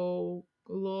saying, well,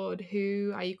 Lord,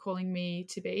 who are you calling me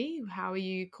to be? How are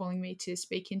you calling me to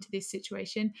speak into this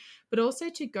situation? But also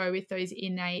to go with those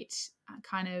innate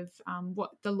kind of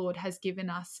what the Lord has given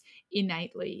us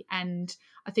innately. And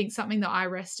I think something that I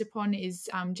rest upon is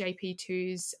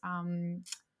JP2's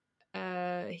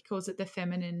he calls it the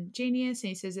feminine genius, and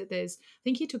he says that I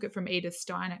think he took it from Edith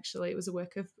Stein, actually. It was a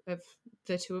work of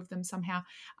the two of them somehow.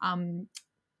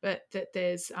 But that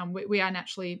there's we are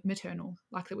naturally maternal,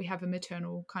 like that we have a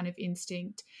maternal kind of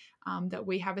instinct, that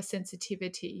we have a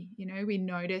sensitivity, we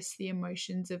notice the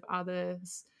emotions of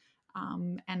others.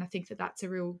 And I think that that's a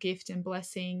real gift and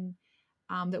blessing,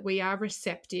 that we are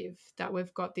receptive, that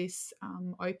we've got this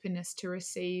openness to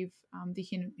receive the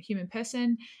human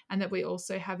person, and that we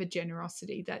also have a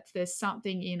generosity, that there's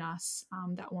something in us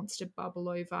that wants to bubble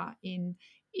over in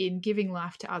giving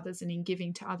life to others and in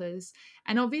giving to others.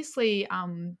 And obviously,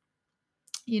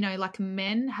 like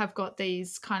men have got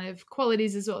these kind of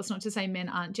qualities as well. It's not to say men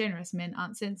aren't generous, men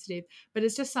aren't sensitive, but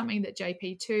it's just something that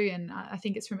JP2, and I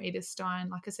think it's from Edith Stein,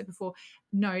 like I said before,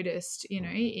 noticed,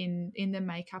 in the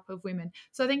makeup of women.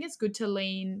 So I think it's good to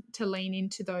lean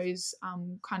into those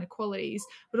kind of qualities,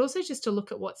 but also just to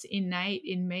look at what's innate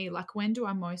in me. Like, when do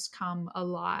I most come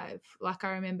alive? Like,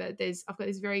 I remember I've got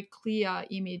this very clear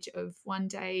image of one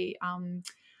day.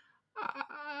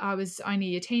 I was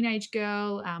only a teenage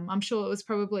girl. I'm sure it was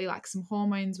probably like some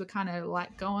hormones were kind of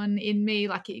like going in me,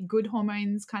 like good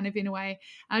hormones kind of in a way.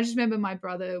 And I just remember my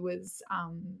brother it was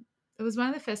one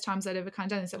of the first times I'd ever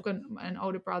kind of done this. I've got an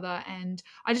older brother, and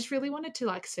I just really wanted to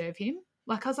like serve him.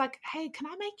 Like, I was like, hey, can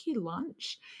I make you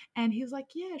lunch? And he was like,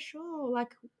 yeah, sure.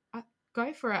 Like,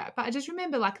 go for it. But I just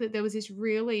remember like that there was this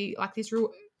really like this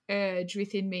real urge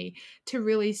within me to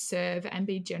really serve and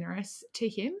be generous to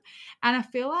him. And I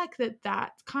feel like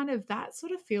that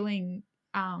sort of feeling,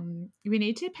 we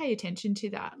need to pay attention to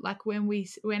that. Like,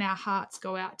 when our hearts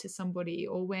go out to somebody,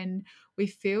 or when we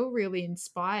feel really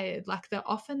inspired, like that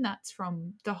often that's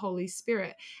from the Holy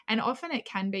Spirit. And often it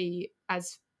can be,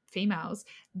 as females,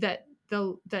 that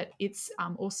it's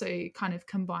also kind of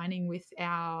combining with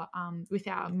our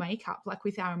makeup, like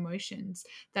with our emotions,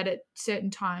 that at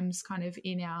certain times kind of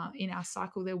in our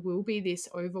cycle there will be this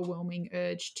overwhelming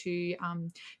urge to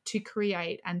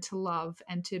create and to love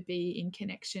and to be in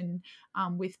connection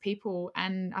with people.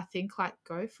 And I think, like,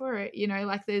 go for it,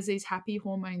 like there's these happy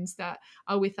hormones that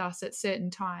are with us at certain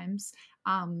times,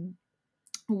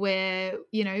 where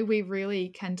we really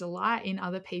can delight in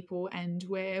other people, and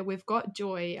where we've got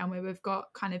joy, and where we've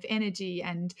got kind of energy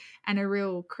and a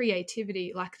real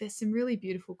creativity. Like, there's some really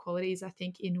beautiful qualities, I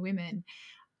think, in women.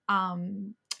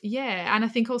 Yeah, and I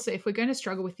think also, if we're going to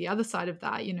struggle with the other side of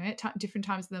that, at different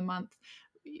times of the month,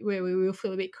 where we will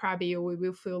feel a bit crabby, or we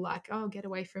will feel like, oh, get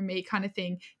away from me kind of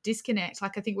thing, disconnect.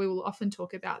 Like, I think we will often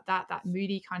talk about that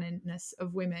moody kindness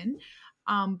of women.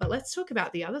 But let's talk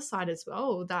about the other side as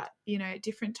well, that, at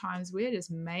different times we're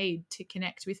just made to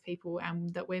connect with people,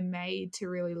 and that we're made to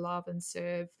really love and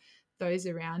serve those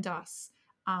around us.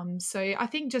 So I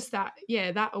think just that,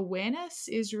 yeah, that awareness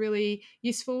is really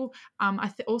useful.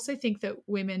 I also think that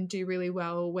women do really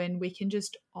well when we can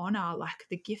just honor like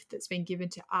the gift that's been given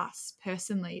to us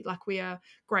personally. Like, we are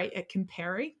great at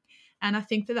comparing. And I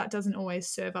think that that doesn't always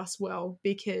serve us well,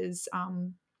 because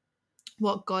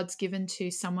what God's given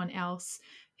to someone else,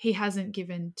 he hasn't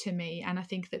given to me. And I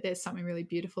think that there's something really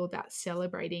beautiful about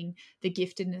celebrating the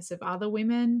giftedness of other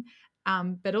women,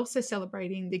 but also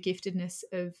celebrating the giftedness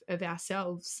of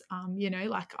ourselves.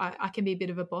 Like, I can be a bit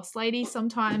of a boss lady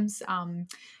sometimes.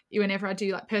 Whenever I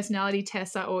do like personality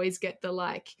tests, I always get the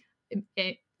like,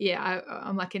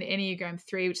 I'm like an Enneagram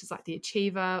 3, which is like the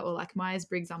achiever, or like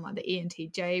Myers-Briggs, I'm like the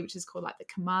ENTJ, which is called like the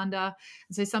commander.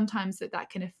 And so sometimes that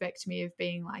can affect me of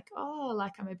being like, oh,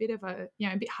 like I'm a bit of a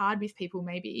bit hard with people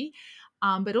maybe.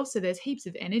 But also there's heaps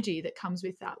of energy that comes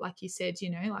with that. Like you said,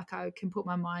 like I can put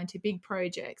my mind to big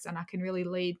projects and I can really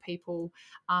lead people.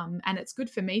 And it's good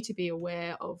for me to be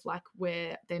aware of like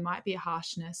where there might be a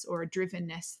harshness or a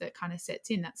drivenness that kind of sets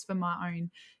in. That's for my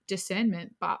own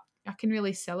discernment. But I can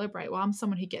really celebrate, well, I'm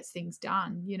someone who gets things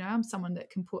done. I'm someone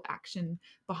that can put action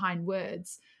behind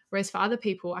words. Whereas for other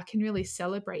people, I can really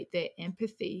celebrate their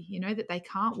empathy, that they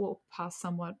can't walk past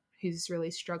someone who's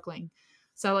really struggling.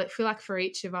 So I feel like for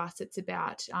each of us, it's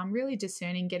about really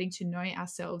discerning, getting to know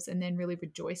ourselves, and then really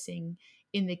rejoicing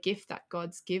in the gift that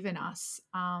God's given us.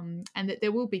 And that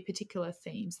there will be particular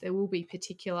themes, there will be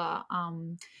particular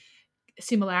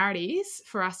similarities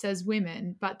for us as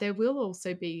women, but there will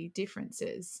also be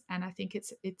differences. And I think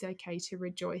it's okay to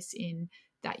rejoice in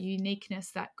that uniqueness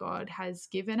that God has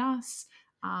given us,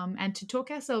 and to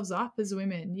talk ourselves up as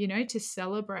women, to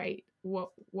celebrate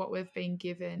what we've been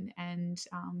given, and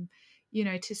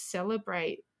to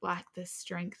celebrate like the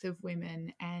strength of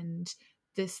women, and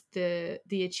the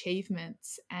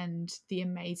achievements and the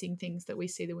amazing things that we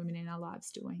see the women in our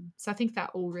lives doing. So I think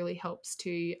that all really helps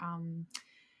to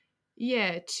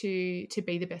to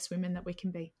be the best women that we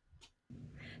can be.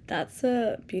 That's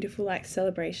a beautiful like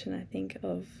celebration, I think,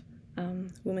 of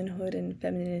womanhood and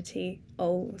femininity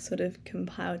all sort of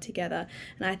compiled together.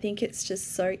 And I think it's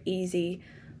just so easy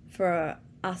for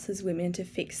us as women to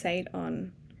fixate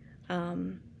on,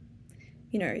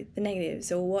 the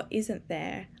negatives or what isn't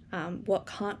there, what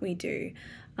can't we do,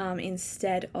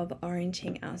 instead of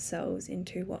orienting ourselves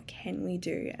into what can we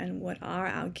do and what are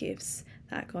our gifts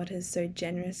that God has so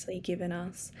generously given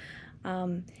us.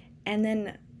 And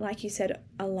then, like you said,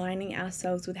 aligning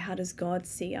ourselves with how does God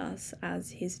see us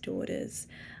as his daughters.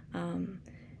 And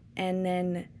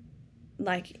then,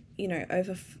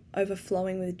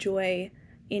 overflowing with joy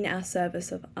in our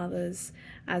service of others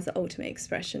as the ultimate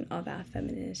expression of our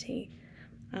femininity.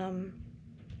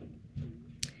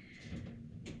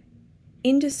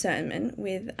 In discernment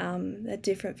with the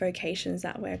different vocations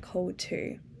that we're called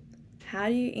to, how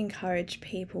do you encourage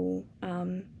people,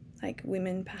 like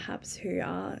women perhaps who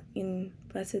are in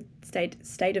blessed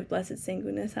state of blessed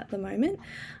singleness at the moment,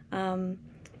 and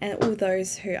all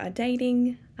those who are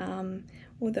dating,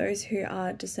 all those who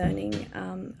are discerning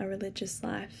a religious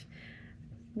life?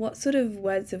 What sort of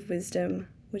words of wisdom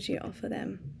would you offer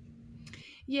them?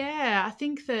 Yeah, I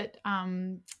think that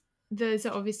there's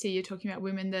obviously, you're talking about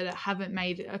women that haven't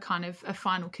made a kind of a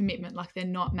final commitment, like they're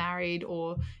not married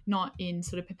or not in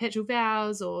sort of perpetual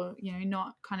vows, or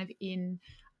not kind of in,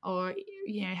 or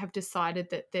have decided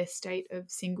that their state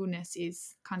of singleness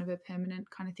is kind of a permanent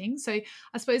kind of thing. So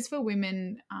I suppose for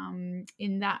women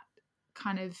in that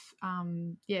kind of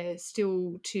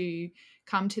still to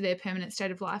come to their permanent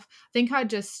state of life, I think I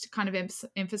just kind of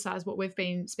emphasize what we've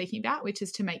been speaking about, which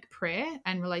is to make prayer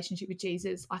and relationship with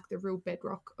Jesus like the real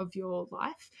bedrock of your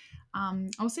life. I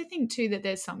also think too that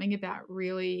there's something about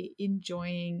really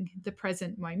enjoying the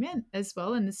present moment as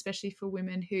well, and especially for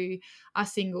women who are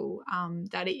single,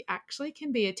 that it actually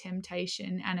can be a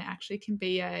temptation, and it actually can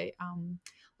be a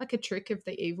like a trick of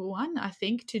the evil one, I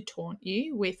think, to taunt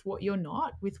you with what you're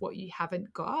not, with what you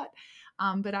haven't got.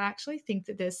 But I actually think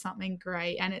that there's something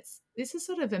great, and this is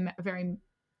sort of a very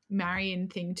Marian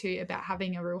thing too, about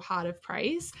having a real heart of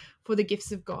praise for the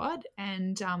gifts of God.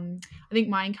 And I think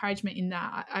my encouragement in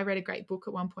that, I read a great book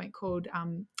at one point called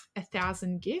A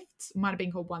Thousand Gifts, might have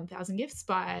been called 1,000 Gifts,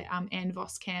 by Anne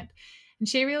Voskamp. And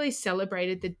she really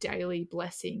celebrated the daily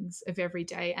blessings of every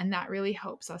day. And that really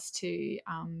helps us to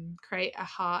create a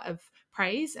heart of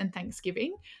praise and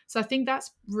thanksgiving. So I think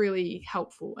that's really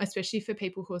helpful, especially for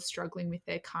people who are struggling with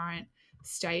their current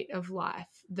state of life,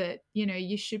 that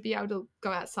you should be able to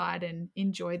go outside and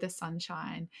enjoy the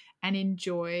sunshine and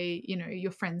enjoy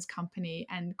your friends' company,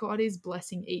 and God is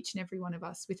blessing each and every one of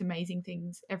us with amazing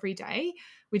things every day.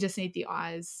 We just need the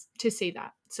eyes to see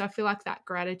that. So I feel like that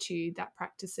gratitude, that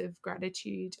practice of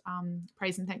gratitude,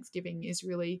 praise and thanksgiving, is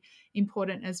really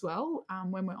important as well,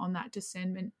 when we're on that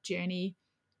discernment journey.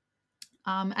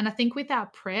 And I think with our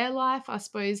prayer life, I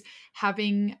suppose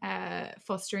having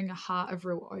fostering a heart of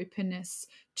real openness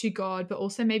to God, but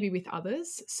also maybe with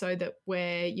others, so that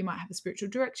where you might have a spiritual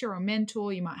director or a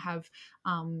mentor, you might have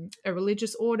a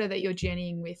religious order that you're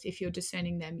journeying with. If you're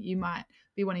discerning them, you might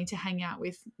be wanting to hang out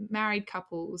with married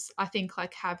couples. I think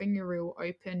like having a real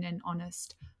open and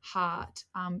honest heart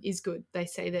is good. They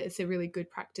say that it's a really good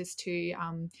practice to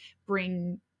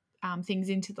bring things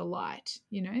into the light,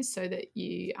 so that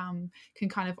you can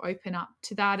kind of open up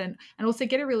to that, and also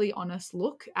get a really honest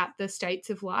look at the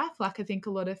states of life. Like I think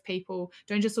a lot of people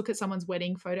don't just look at someone's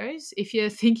wedding photos if you're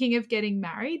thinking of getting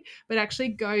married, but actually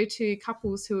go to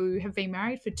couples who have been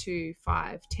married for 2,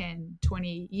 5, 10,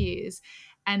 20 years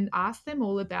and ask them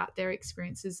all about their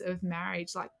experiences of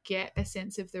marriage. Like get a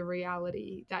sense of the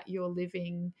reality that you're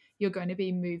going to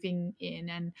be moving in.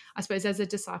 And I suppose as a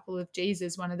disciple of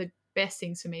Jesus, one of the best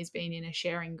things for me has been in a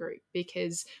sharing group,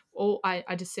 because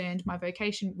I discerned my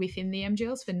vocation within the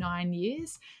MGLs for 9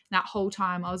 years. That whole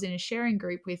time I was in a sharing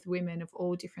group with women of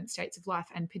all different states of life,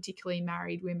 and particularly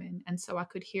married women. And so I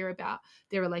could hear about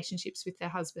their relationships with their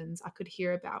husbands. I could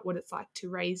hear about what it's like to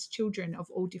raise children of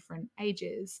all different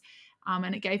ages.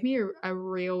 And it gave me a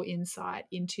real insight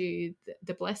into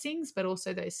the blessings, but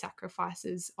also those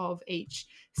sacrifices of each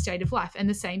state of life. And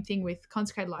the same thing with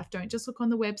consecrated life. Don't just look on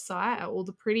the website at all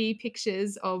the pretty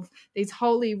pictures of these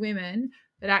holy women,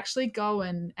 but actually go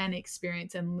and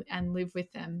experience and live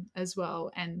with them as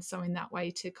well. And so in that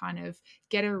way to kind of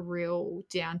get a real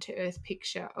down to earth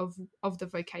picture of the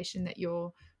vocation that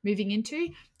you're moving into,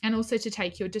 and also to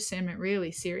take your discernment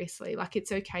really seriously. Like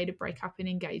it's okay to break up an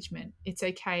engagement. It's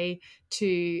okay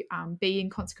to be in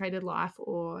consecrated life,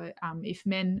 or if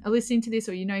men are listening to this,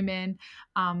 or men,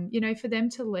 for them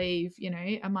to leave,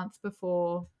 a month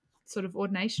before sort of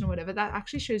ordination or whatever, that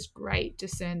actually shows great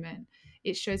discernment.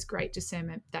 It shows great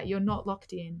discernment that you're not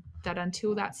locked in, that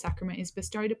until that sacrament is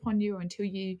bestowed upon you, or until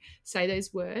you say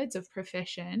those words of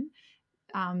profession,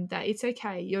 that it's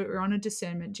okay. You're on a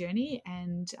discernment journey,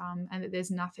 and that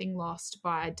there's nothing lost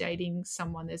by dating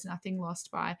someone. There's nothing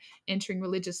lost by entering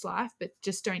religious life, but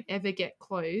just don't ever get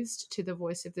closed to the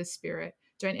voice of the Spirit.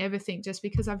 Don't ever think just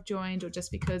because I've joined, or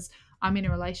just because I'm in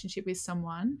a relationship with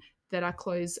someone, that I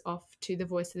close off to the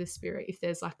voice of the Spirit. If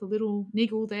there's like a little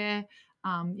niggle there,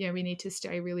 we need to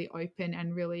stay really open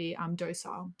and really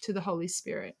docile to the Holy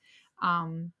Spirit.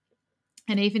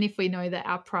 And even if we know that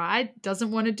our pride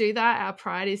doesn't want to do that, our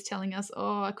pride is telling us,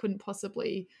 oh, I couldn't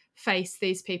possibly face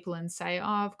these people and say, oh,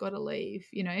 I've got to leave,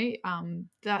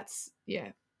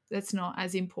 that's not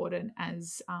as important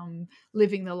as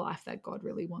living the life that God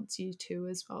really wants you to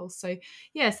as well. So,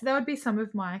 so that would be some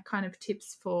of my kind of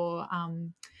tips for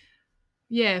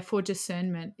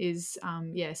discernment is,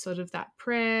 sort of that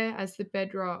prayer as the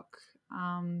bedrock,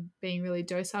 being really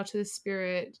docile to the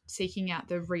Spirit, seeking out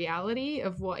the reality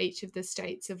of what each of the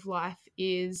states of life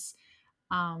is.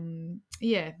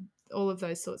 All of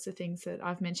those sorts of things that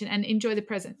I've mentioned, and enjoy the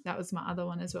present. That was my other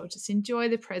one as well. Just enjoy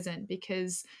the present,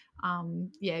 because,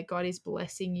 God is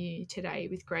blessing you today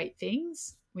with great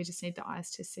things. We just need the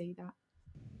eyes to see that.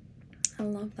 I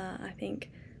love that. I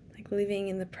think like living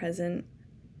in the present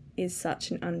is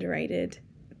such an underrated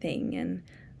thing,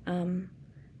 and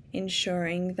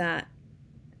ensuring that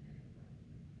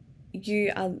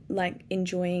you are like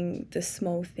enjoying the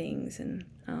small things, and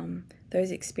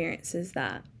those experiences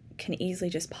that can easily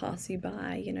just pass you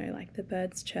by, like the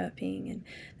birds chirping and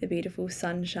the beautiful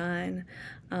sunshine,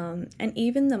 and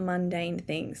even the mundane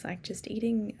things like just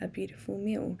eating a beautiful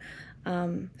meal,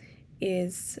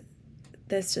 there's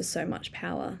just so much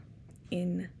power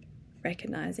in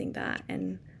recognizing that,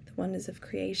 and the wonders of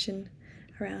creation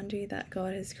around you that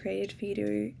God has created for you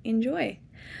to enjoy.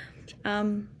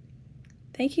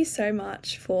 Thank you so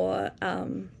much for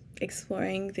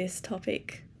exploring this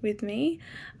topic with me.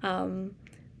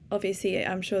 Obviously,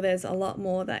 I'm sure there's a lot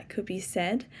more that could be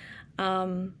said.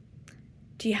 Do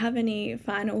you have any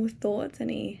final thoughts,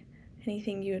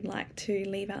 anything you would like to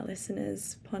leave our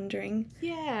listeners pondering?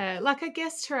 Yeah, like I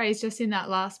guess, Therese, just in that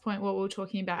last point, what we're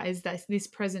talking about is this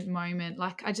present moment.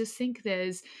 Like I just think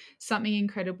there's something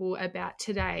incredible about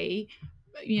today,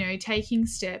 taking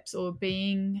steps or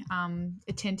being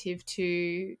attentive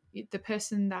to the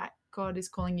person that God is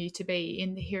calling you to be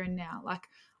in the here and now. Like,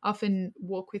 often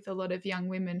walk with a lot of young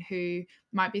women who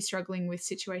might be struggling with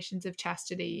situations of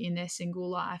chastity in their single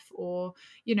life, or,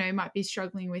 you know, might be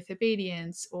struggling with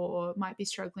obedience, or might be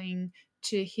struggling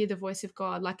to hear the voice of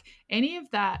God. Like, any of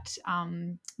that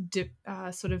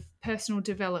sort of personal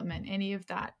development, any of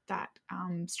that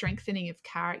strengthening of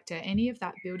character, any of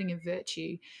that building of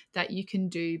virtue that you can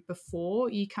do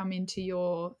before you come into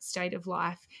your state of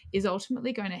life is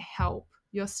ultimately going to help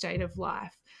your state of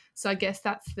life. So I guess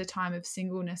that's the time of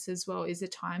singleness as well, is a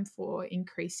time for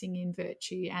increasing in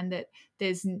virtue, and that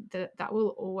that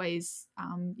will always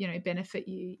benefit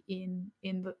you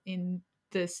in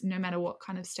this, no matter what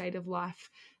kind of state of life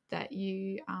that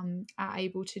you are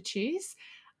able to choose.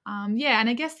 And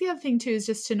I guess the other thing too is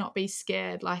just to not be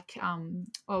scared, like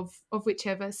of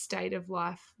whichever state of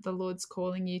life the Lord's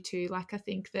calling you to. Like, I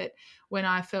think that when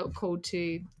I felt called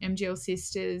to MGL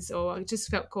Sisters, or I just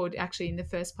felt called actually in the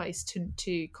first place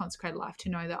to consecrate life, to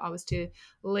know that I was to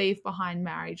leave behind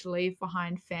marriage, leave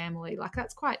behind family. Like,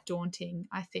 that's quite daunting,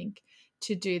 I think,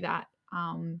 to do that.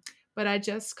 But I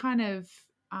just kind of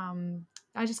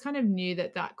knew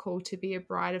that call to be a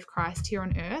bride of Christ here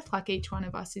on earth, like each one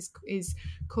of us is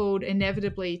called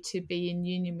inevitably to be in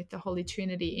union with the Holy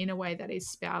Trinity in a way that is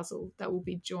spousal, that will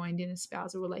be joined in a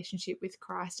spousal relationship with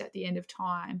Christ at the end of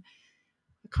time.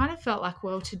 I kind of felt like,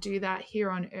 well, to do that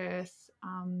here on earth,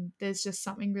 there's just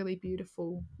something really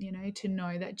beautiful, to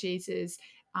know that Jesus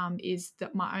is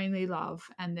that my only love,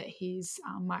 and that he's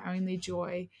my only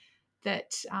joy.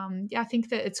 That I think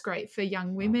that it's great for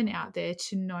young women out there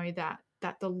to know that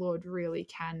the Lord really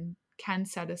can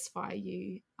satisfy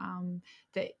you,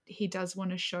 that he does want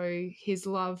to show his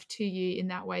love to you in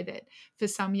that way. That for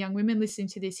some young women listening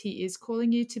to this, he is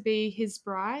calling you to be his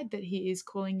bride, that he is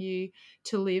calling you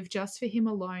to live just for him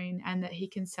alone, and that he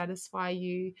can satisfy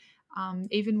you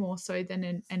even more so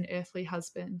than an earthly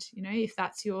husband. If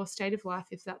that's your state of life,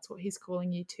 if that's what he's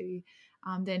calling you to,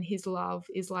 then his love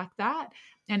is like that.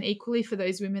 And equally for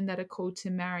those women that are called to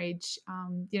marriage,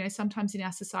 sometimes in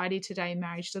our society today,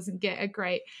 marriage doesn't get a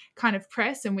great kind of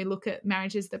press, and we look at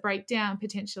marriages that break down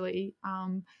potentially.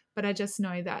 But I just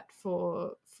know that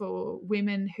for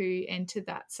women who enter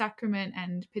that sacrament,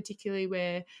 and particularly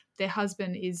where their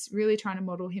husband is really trying to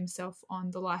model himself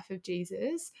on the life of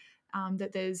Jesus,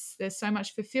 that there's so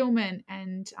much fulfillment,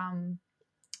 and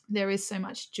there is so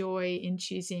much joy in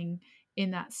choosing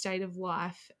in that state of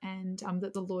life, and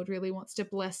that the Lord really wants to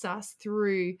bless us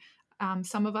through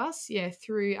some of us,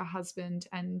 through a husband,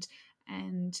 and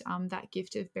that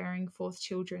gift of bearing forth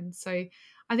children. So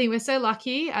I think we're so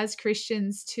lucky as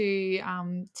Christians to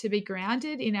be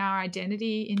grounded in our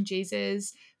identity in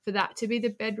Jesus, for that to be the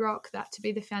bedrock, that to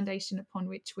be the foundation upon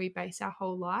which we base our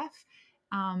whole life.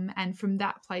 And from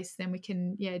that place, then we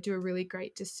can, do a really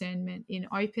great discernment in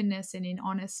openness and in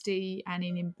honesty and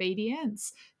in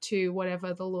obedience to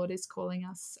whatever the Lord is calling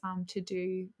us to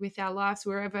do with our lives,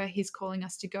 wherever he's calling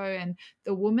us to go, and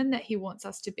the woman that he wants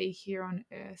us to be here on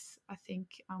earth. I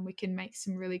think we can make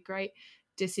some really great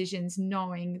decisions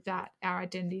knowing that our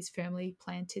identity is firmly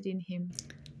planted in him.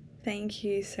 Thank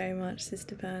you so much,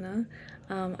 Sister Berna.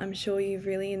 I'm sure you've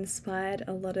really inspired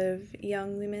a lot of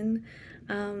young women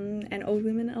and old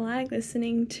women alike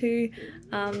listening to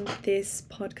this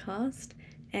podcast,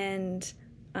 and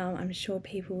I'm sure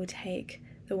people will take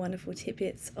the wonderful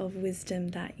tidbits of wisdom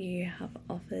that you have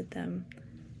offered them.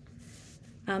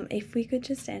 If we could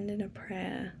just end in a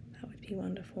prayer, that would be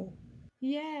wonderful.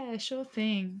 Yeah, sure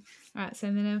thing. All right, so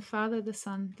in the name of the Father, the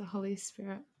Son, the Holy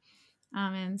Spirit.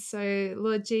 Amen. So,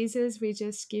 Lord Jesus, we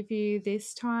just give you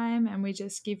this time, and we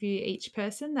just give you each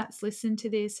person that's listened to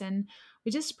this. And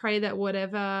we just pray that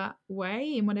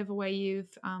in whatever way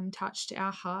you've touched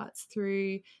our hearts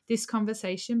through this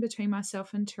conversation between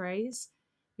myself and Therese,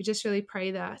 we just really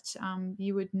pray that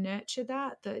you would nurture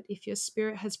that if your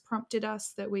Spirit has prompted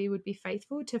us, that we would be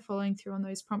faithful to following through on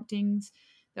those promptings,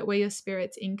 that where your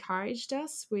Spirit's encouraged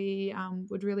us, we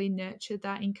would really nurture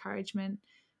that encouragement.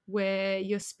 Where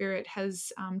your Spirit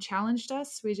has challenged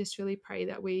us, we just really pray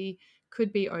that we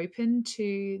could be open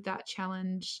to that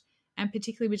challenge. And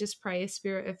particularly, we just pray a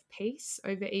spirit of peace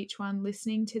over each one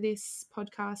listening to this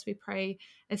podcast. We pray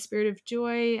a spirit of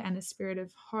joy and a spirit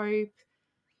of hope,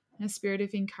 and a spirit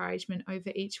of encouragement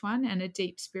over each one, and a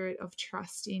deep spirit of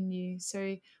trust in you.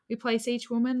 So we place each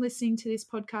woman listening to this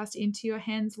podcast into your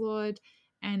hands, Lord,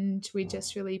 and we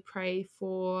just really pray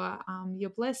for your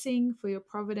blessing, for your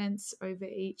providence over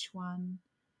each one.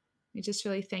 We just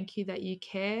really thank you that you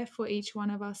care for each one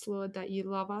of us, Lord, that you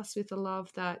love us with a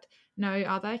love that no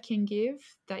other can give,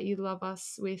 that you love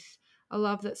us with a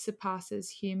love that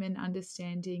surpasses human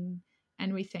understanding,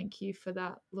 And we thank you for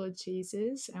that, Lord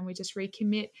Jesus. And we just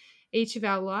recommit each of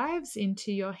our lives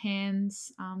into your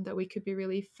hands, that we could be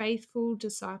really faithful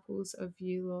disciples of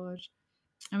you, Lord.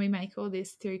 And we make all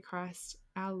this through Christ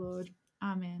our Lord.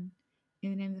 Amen. In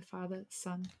the name of the Father,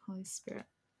 Son, Holy Spirit.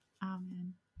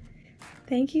 Amen.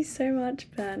 Thank you so much,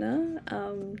 Berna.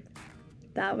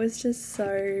 That was just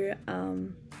so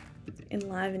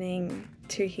enlivening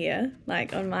to hear,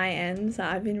 like on my end. So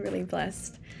I've been really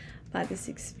blessed by this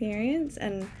experience,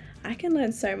 and I can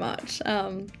learn so much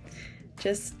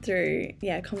just through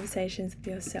conversations with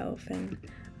yourself and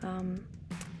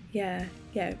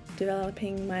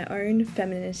developing my own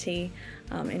femininity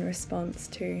in response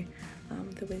to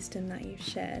the wisdom that you've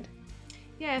shared.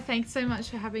 Yeah, thanks so much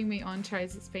for having me on,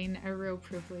 Trace. It's been a real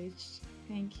privilege.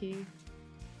 Thank you.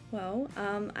 Well,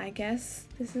 I guess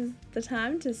this is the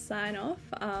time to sign off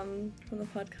from the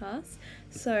podcast.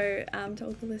 So to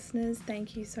all the listeners,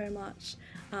 thank you so much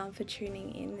for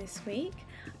tuning in this week,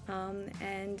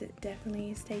 and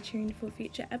definitely stay tuned for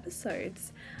future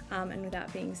episodes. And with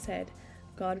that being said,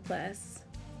 God bless.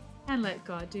 And let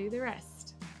God do the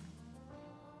rest.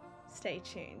 Stay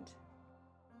tuned.